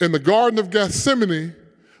 In the Garden of Gethsemane,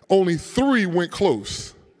 only 3 went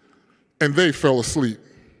close, and they fell asleep.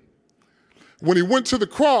 When he went to the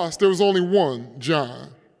cross, there was only 1, John.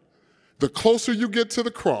 The closer you get to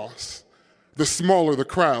the cross, the smaller the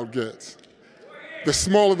crowd gets. The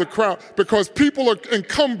smaller the crowd, because people are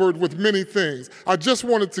encumbered with many things. I just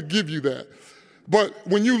wanted to give you that. But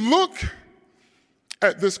when you look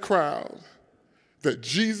at this crowd that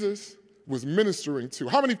Jesus was ministering to,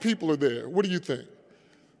 how many people are there? What do you think?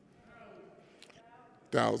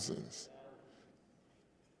 Thousands.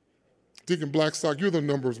 Deacon Blackstock, you're the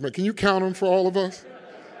numbers man. Can you count them for all of us?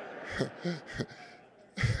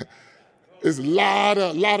 It's a lot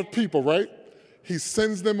of people, right? He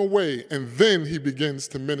sends them away, and then he begins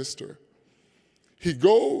to minister. He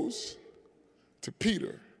goes to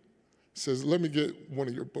Peter, says, let me get one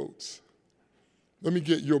of your boats. Let me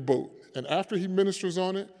get your boat. And after he ministers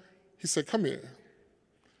on it, he said, come here.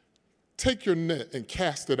 Take your net and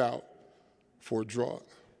cast it out for a draught.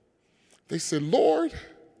 They said, Lord,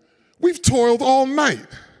 we've toiled all night.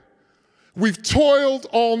 We've toiled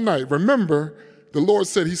all night. Remember, the Lord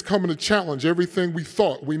said he's coming to challenge everything we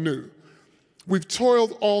thought we knew. We've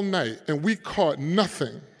toiled all night and we caught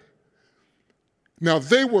nothing. Now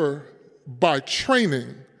they were, by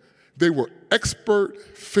training, they were expert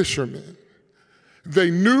fishermen.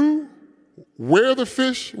 They knew where the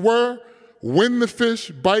fish were, when the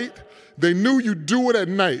fish bite. They knew you do it at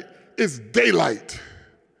night. It's daylight.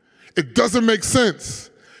 It doesn't make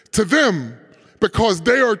sense to them because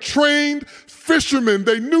they are trained fishermen.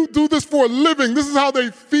 They do this for a living. This is how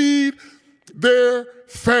they feed their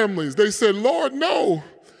families. They said, Lord, no.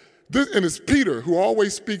 And it's Peter who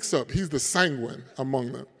always speaks up. He's the sanguine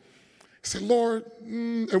among them. He said, Lord,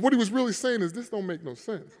 and what he was really saying is, this don't make no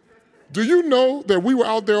sense. Do you know that we were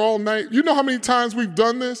out there all night? You know how many times we've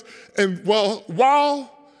done this? And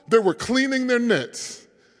while they were cleaning their nets,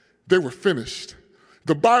 they were finished.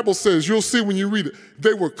 The Bible says, you'll see when you read it,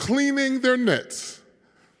 they were cleaning their nets.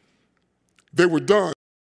 They were done.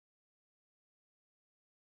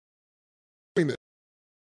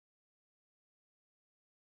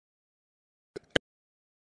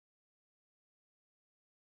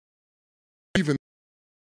 Even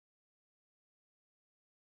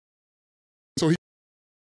so, he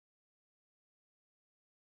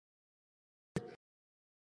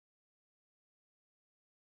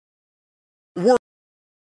worked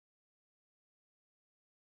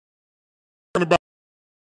about.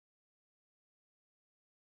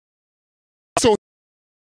 So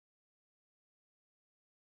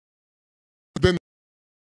then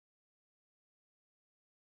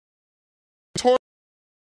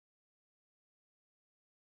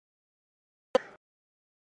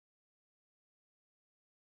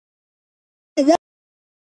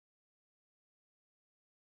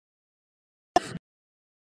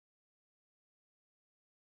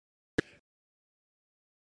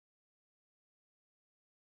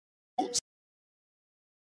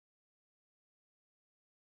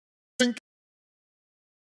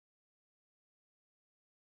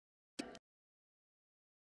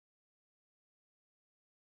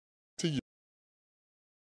to you.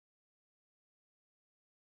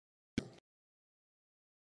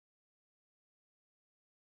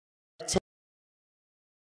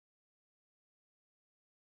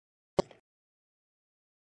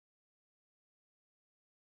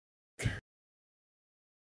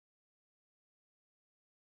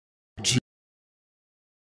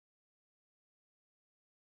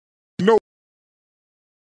 No,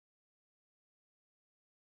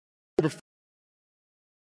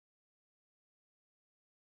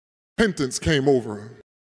 repentance came over him.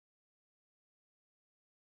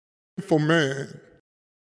 For man,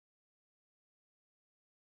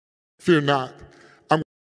 fear not.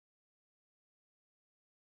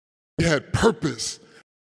 He had purpose.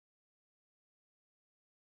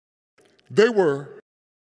 They were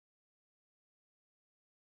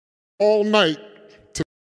all night.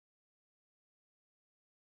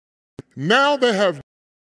 Now they have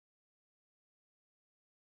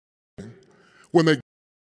When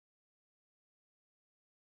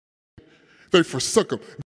they forsook him.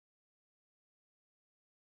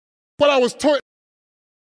 But I was taught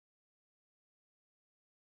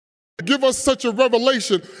to give us such a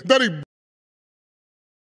revelation that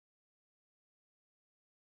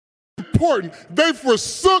important. They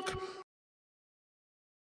forsook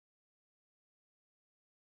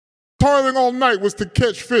toiling all night was to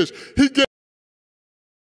catch fish. He gave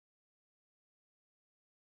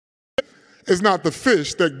is not the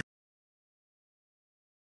fish that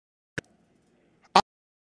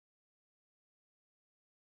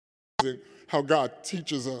how God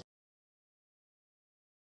teaches us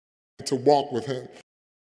to walk with him.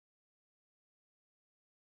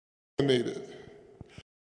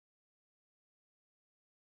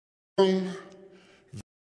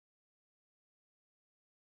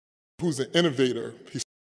 Who's an innovator.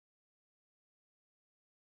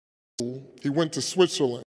 He went to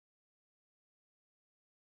Switzerland.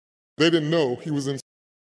 They didn't know he was in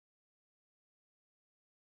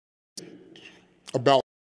about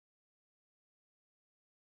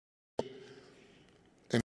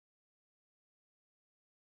and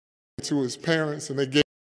to his parents, and they gave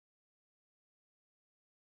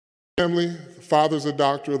family. The father's a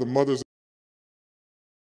doctor, the mother's.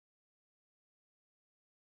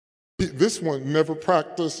 This one never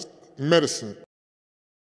practiced medicine.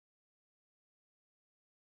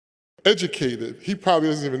 Educated, he probably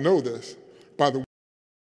doesn't even know this, by the way,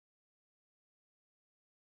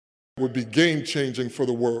 would be game-changing for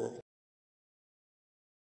the world.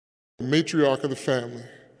 The matriarch of the family.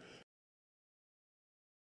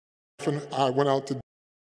 I went out to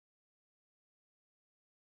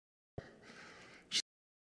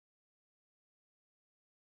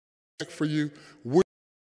for you.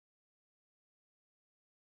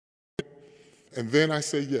 And then I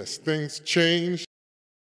say, yes, things changed.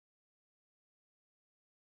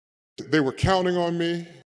 They were counting on me.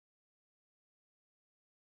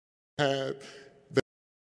 They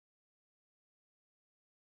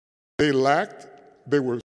lacked. They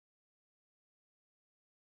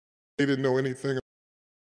didn't know anything.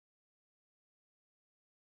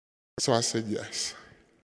 So I said yes.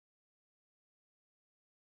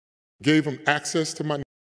 Gave them access to my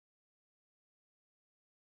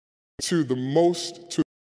to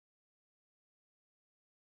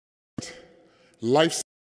life.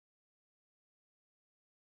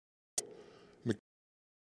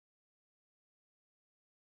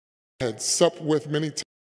 Had supped with many times,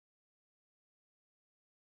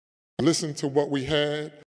 listened to what we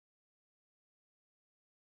had,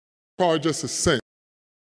 probably just a sense.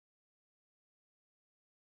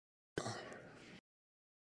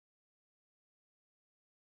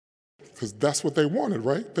 Because that's what they wanted,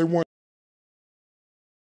 right? They wanted.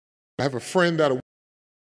 I have a friend at a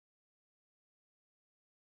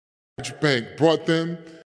bank, brought them.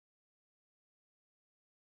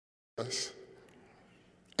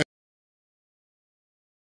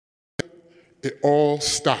 It all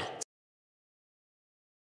stopped.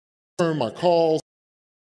 My calls.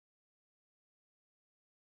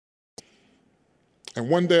 And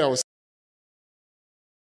one day I was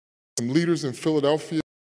some leaders in Philadelphia,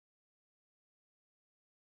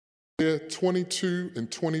 22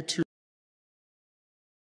 and 22.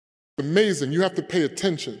 It's amazing. You have to pay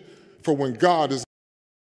attention for when God is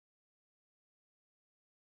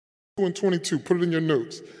 2 and 22. Put it in your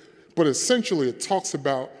notes. But essentially it talks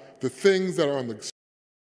about the things that are on the.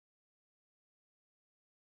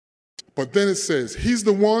 But then it says, he's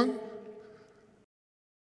the one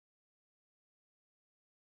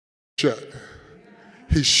shut.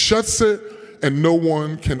 He shuts it and no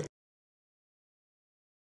one can.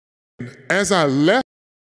 As I left,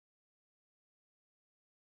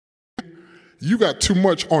 you got too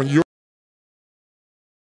much on your.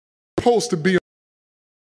 Supposed to be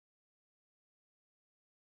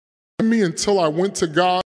me until I went to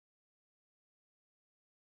God.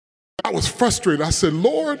 I was frustrated. I said,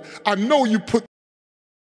 Lord, I know you put.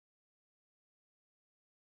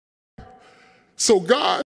 So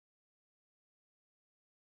God,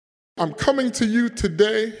 I'm coming to you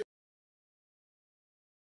today.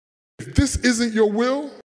 If this isn't your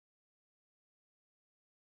will,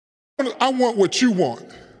 I want what you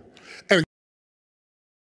want. And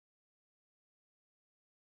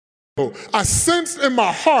I sensed in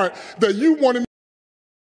my heart that you wanted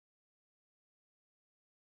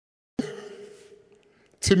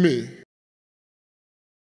to me.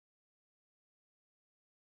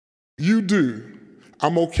 You do.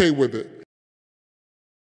 I'm okay with it.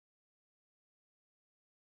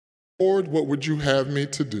 Lord, what would you have me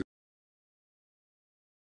to do?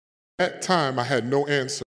 At that time, I had no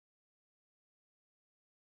answer.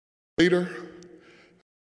 Later,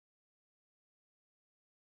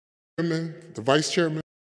 the vice chairman,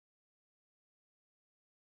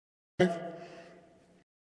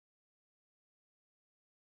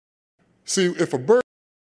 see, if a burden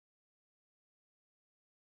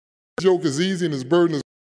yoke is easy and his burden is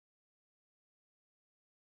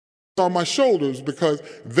on my shoulders because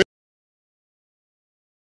they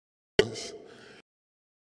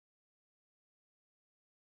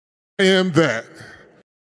I am that.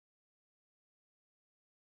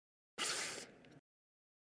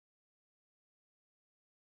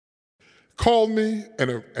 Called me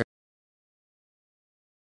and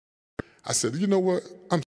I said, you know what?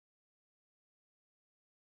 I'm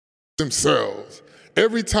themselves.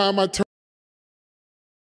 Every time I turn,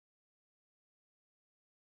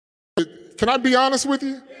 can I be honest with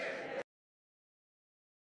you?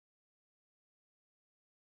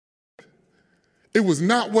 It was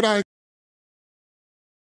not what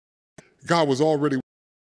God was already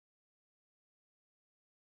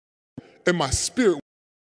in my spirit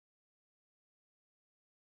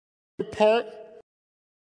part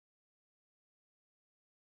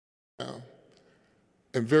now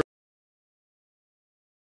and very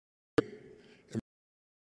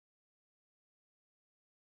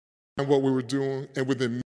and what we were doing, and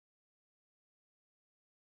within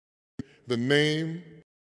the name,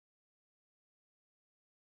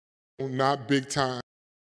 not big time,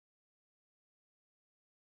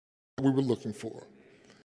 we were looking for.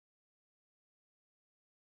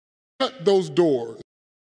 Shut those doors.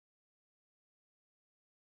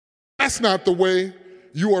 That's not the way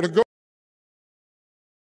you are to go.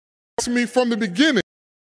 Ask me from the beginning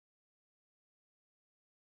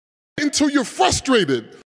until you're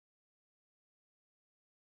frustrated.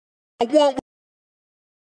 I want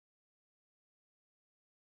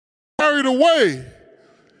carried away.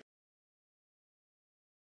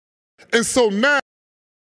 And so now,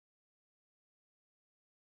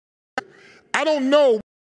 I don't know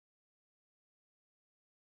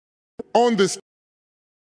on this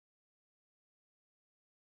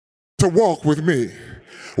to walk with me.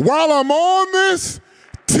 While I'm on this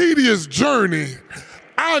tedious journey,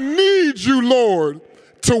 I need you, Lord,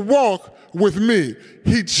 to walk with me.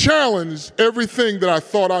 He challenged everything that I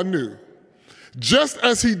thought I knew. Just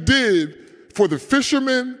as he did for the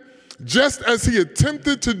fishermen, just as he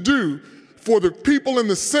attempted to do for the people in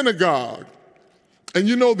the synagogue. And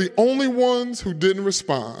you know, the only ones who didn't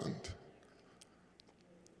respond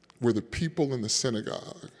were the people in the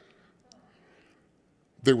synagogue.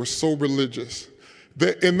 They were so religious.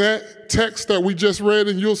 In that text that we just read,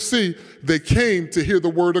 and you'll see, they came to hear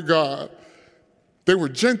the word of God. They were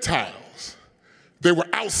Gentiles. They were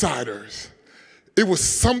outsiders. It was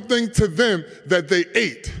something to them that they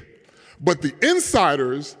ate. But the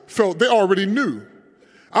insiders felt they already knew.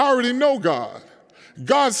 I already know God.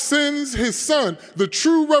 God sends his son, the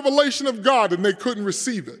true revelation of God, and they couldn't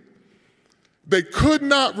receive it. They could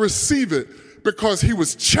not receive it because he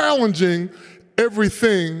was challenging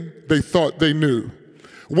everything they thought they knew.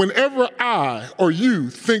 Whenever I or you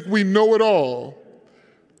think we know it all,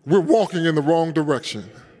 we're walking in the wrong direction.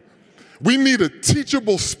 We need a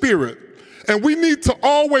teachable spirit, and we need to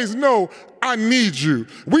always know, I need you.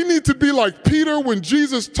 We need to be like Peter when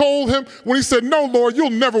Jesus told him, when he said, no, Lord, you'll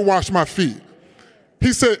never wash my feet.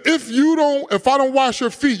 He said, if I don't wash your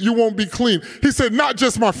feet, you won't be clean. He said, not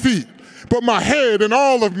just my feet, but my head and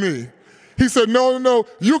all of me. He said, no,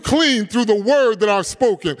 you're clean through the word that I've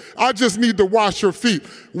spoken. I just need to wash your feet.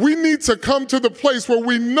 We need to come to the place where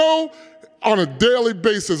we know on a daily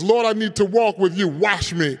basis, Lord, I need to walk with you.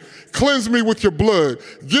 Wash me. Cleanse me with your blood.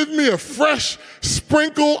 Give me a fresh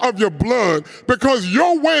sprinkle of your blood, because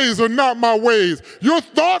your ways are not my ways. Your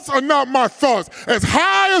thoughts are not my thoughts. As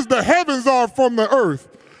high as the heavens are from the earth,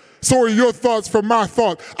 so are your thoughts from my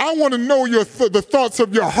thoughts. I want to know the thoughts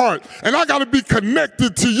of your heart, and I got to be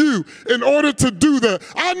connected to you in order to do that.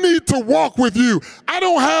 I need to walk with you. I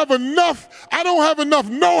don't have enough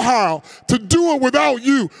know-how to do it without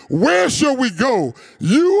you. Where shall we go?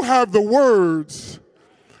 You have the words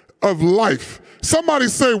of life. Somebody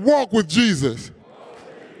say, walk with Jesus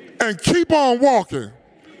and keep on walking.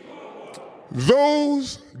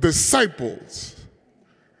 Those disciples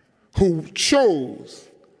who chose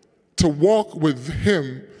to walk with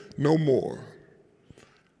him no more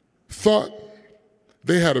thought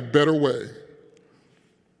they had a better way.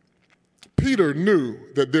 Peter knew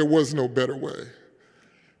that there was no better way.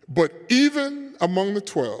 But even among the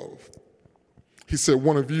 12, he said,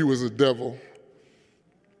 one of you is a devil.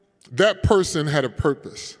 That person had a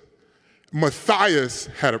purpose. Matthias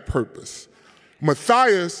had a purpose.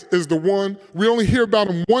 Matthias is the one, we only hear about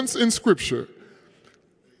him once in Scripture.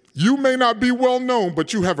 You may not be well known,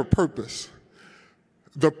 but you have a purpose.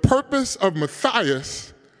 The purpose of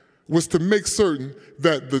Matthias was to make certain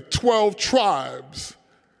that the 12 tribes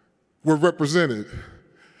were represented.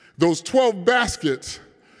 Those 12 baskets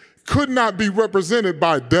could not be represented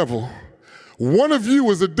by a devil. One of you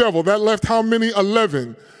was a devil. That left how many?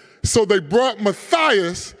 11. So they brought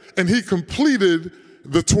Matthias, and he completed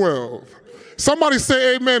the 12. Somebody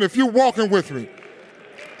say amen if you're walking with me.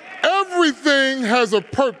 Everything has a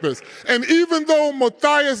purpose. And even though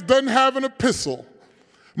Matthias doesn't have an epistle,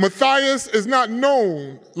 Matthias is not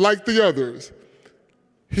known like the others,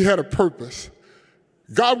 he had a purpose.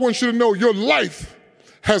 God wants you to know your life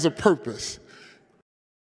has a purpose.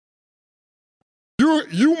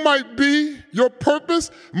 Your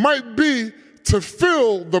purpose might be to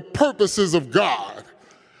fill the purposes of God,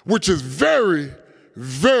 which is very,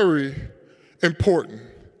 very important.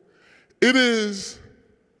 It is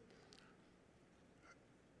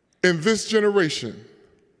in this generation,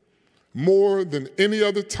 more than any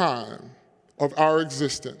other time of our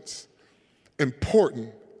existence,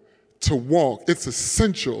 important to walk. It's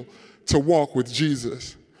essential to walk with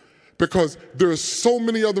Jesus because there are so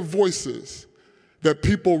many other voices that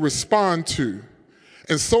people respond to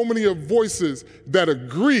and so many of voices that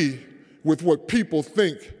agree with what people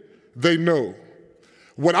think they know.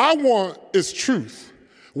 What I want is truth.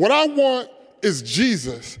 What I want is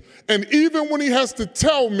Jesus. And even when he has to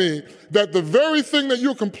tell me that the very thing that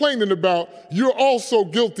you're complaining about, you're also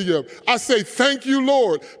guilty of, I say, thank you,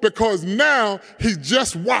 Lord, because now he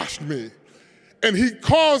just washed me. And he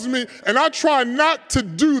calls me, and I try not to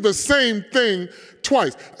do the same thing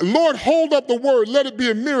twice. Lord, hold up the word, let it be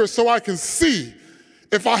a mirror so I can see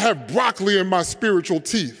if I have broccoli in my spiritual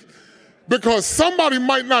teeth. Because somebody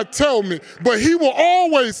might not tell me, but he will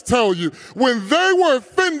always tell you. When they were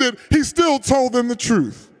offended, he still told them the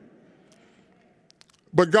truth.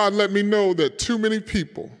 But God let me know that too many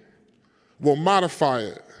people will modify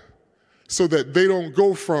it so that they don't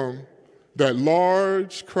go from that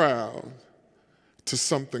large crowd to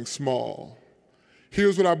something small.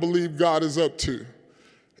 Here's what I believe God is up to,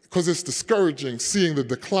 because it's discouraging seeing the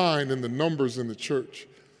decline in the numbers in the church.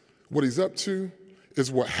 What he's up to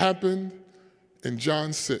is what happened in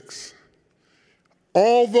John 6.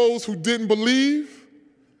 All those who didn't believe,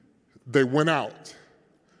 they went out.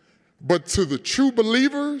 But to the true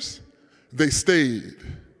believers, they stayed.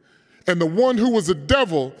 And the one who was a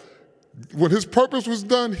devil, when his purpose was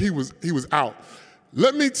done, he was out.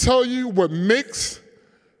 Let me tell you what makes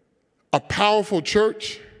a powerful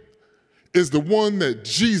church is the one that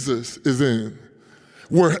Jesus is in.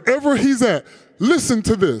 Wherever he's at, listen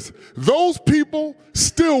to this. Those people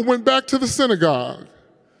still went back to the synagogue,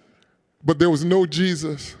 but there was no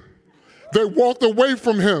Jesus. They walked away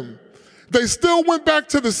from him. They still went back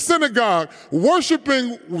to the synagogue,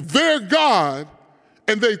 worshiping their God,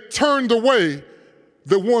 and they turned away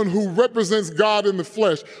the one who represents God in the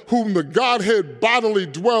flesh, whom the Godhead bodily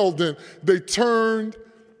dwelled in. They turned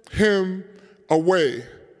him away.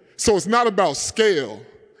 So it's not about scale.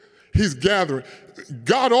 He's gathering.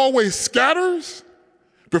 God always scatters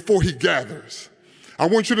before he gathers. I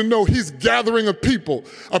want you to know he's gathering a people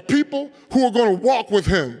who are going to walk with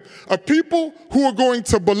him, a people who are going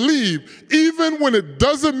to believe even when it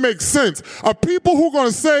doesn't make sense, a people who are going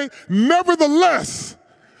to say, nevertheless,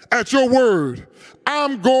 at your word,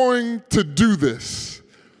 I'm going to do this.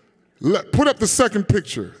 Put up the second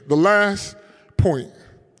picture, the last point.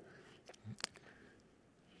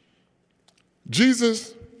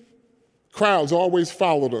 Jesus, crowds always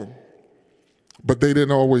followed him, but they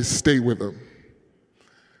didn't always stay with him.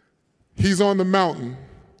 He's on the mountain.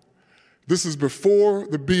 This is before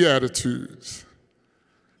the Beatitudes.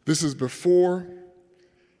 This is before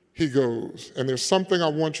he goes. And there's something I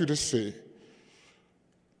want you to see.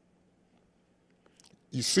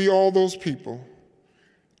 You see all those people.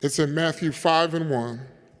 It's in Matthew 5:1.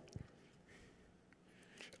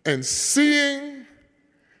 And seeing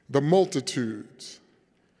the multitudes,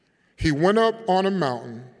 he went up on a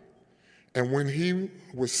mountain, and when he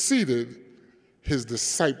was seated, his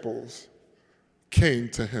disciples came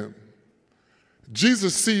to him.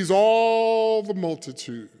 Jesus sees all the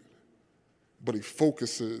multitude, but he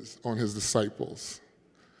focuses on his disciples,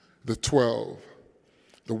 the 12,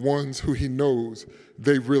 the ones who he knows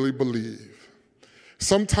they really believe.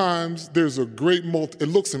 Sometimes there's a great it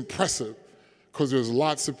looks impressive because there's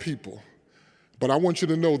lots of people. But I want you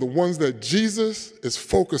to know the ones that Jesus is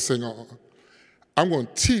focusing on, I'm going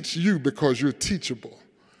to teach you because you're teachable.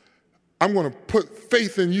 I'm going to put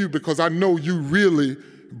faith in you because I know you really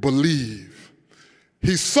believe.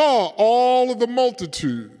 He saw all of the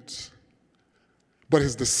multitudes, but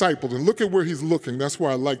his disciples. And look at where he's looking. That's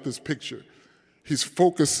why I like this picture. He's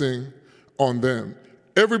focusing on them.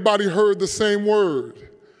 Everybody heard the same word.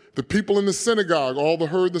 The people in the synagogue all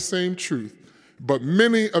heard the same truth, but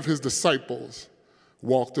many of his disciples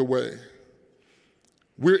walked away.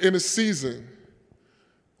 We're in a season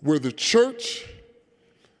where the church,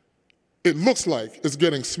 it looks like it's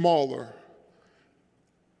getting smaller,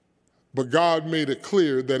 but God made it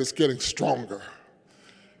clear that it's getting stronger,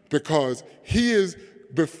 because he is,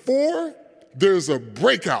 before there's a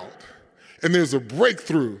breakout and there's a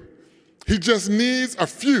breakthrough, he just needs a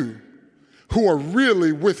few who are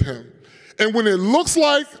really with him. And when it looks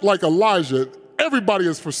like Elijah, everybody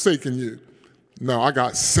has forsaken you. No, I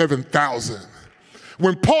got 7,000.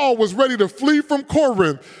 When Paul was ready to flee from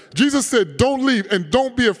Corinth, Jesus said, don't leave and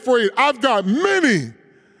don't be afraid. I've got many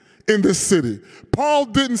in this city. Paul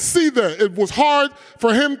didn't see that. It was hard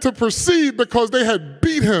for him to perceive because they had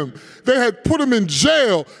beat him. They had put him in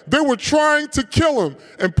jail. They were trying to kill him.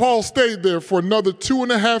 And Paul stayed there for another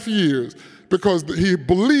 2.5 years because he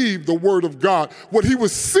believed the word of God. What he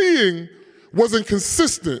was seeing wasn't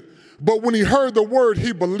consistent, but when he heard the word,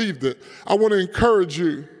 he believed it. I want to encourage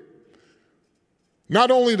you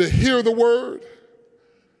not only to hear the word,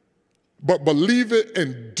 but believe it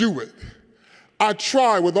and do it. I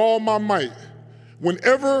try with all my might.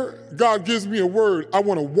 Whenever God gives me a word, I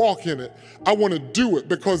want to walk in it. I want to do it,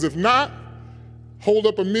 because if not, hold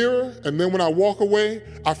up a mirror, and then when I walk away,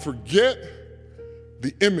 I forget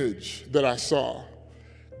the image that I saw.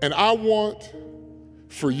 And I want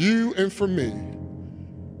for you and for me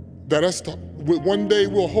that one day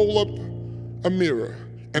we'll hold up a mirror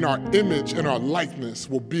and our image and our likeness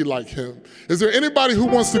will be like him. Is there anybody who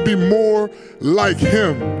wants to be more like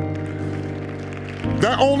him?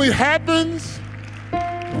 That only happens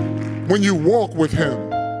when you walk with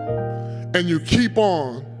him and you keep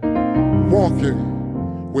on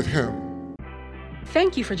walking with him.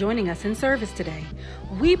 Thank you for joining us in service today.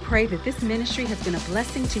 We pray that this ministry has been a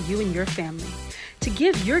blessing to you and your family. To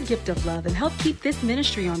give your gift of love and help keep this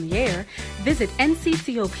ministry on the air, visit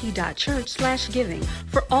nccop.church/giving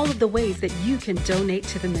for all of the ways that you can donate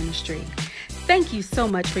to the ministry. Thank you so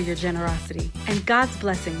much for your generosity, and God's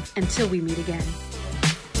blessings until we meet again.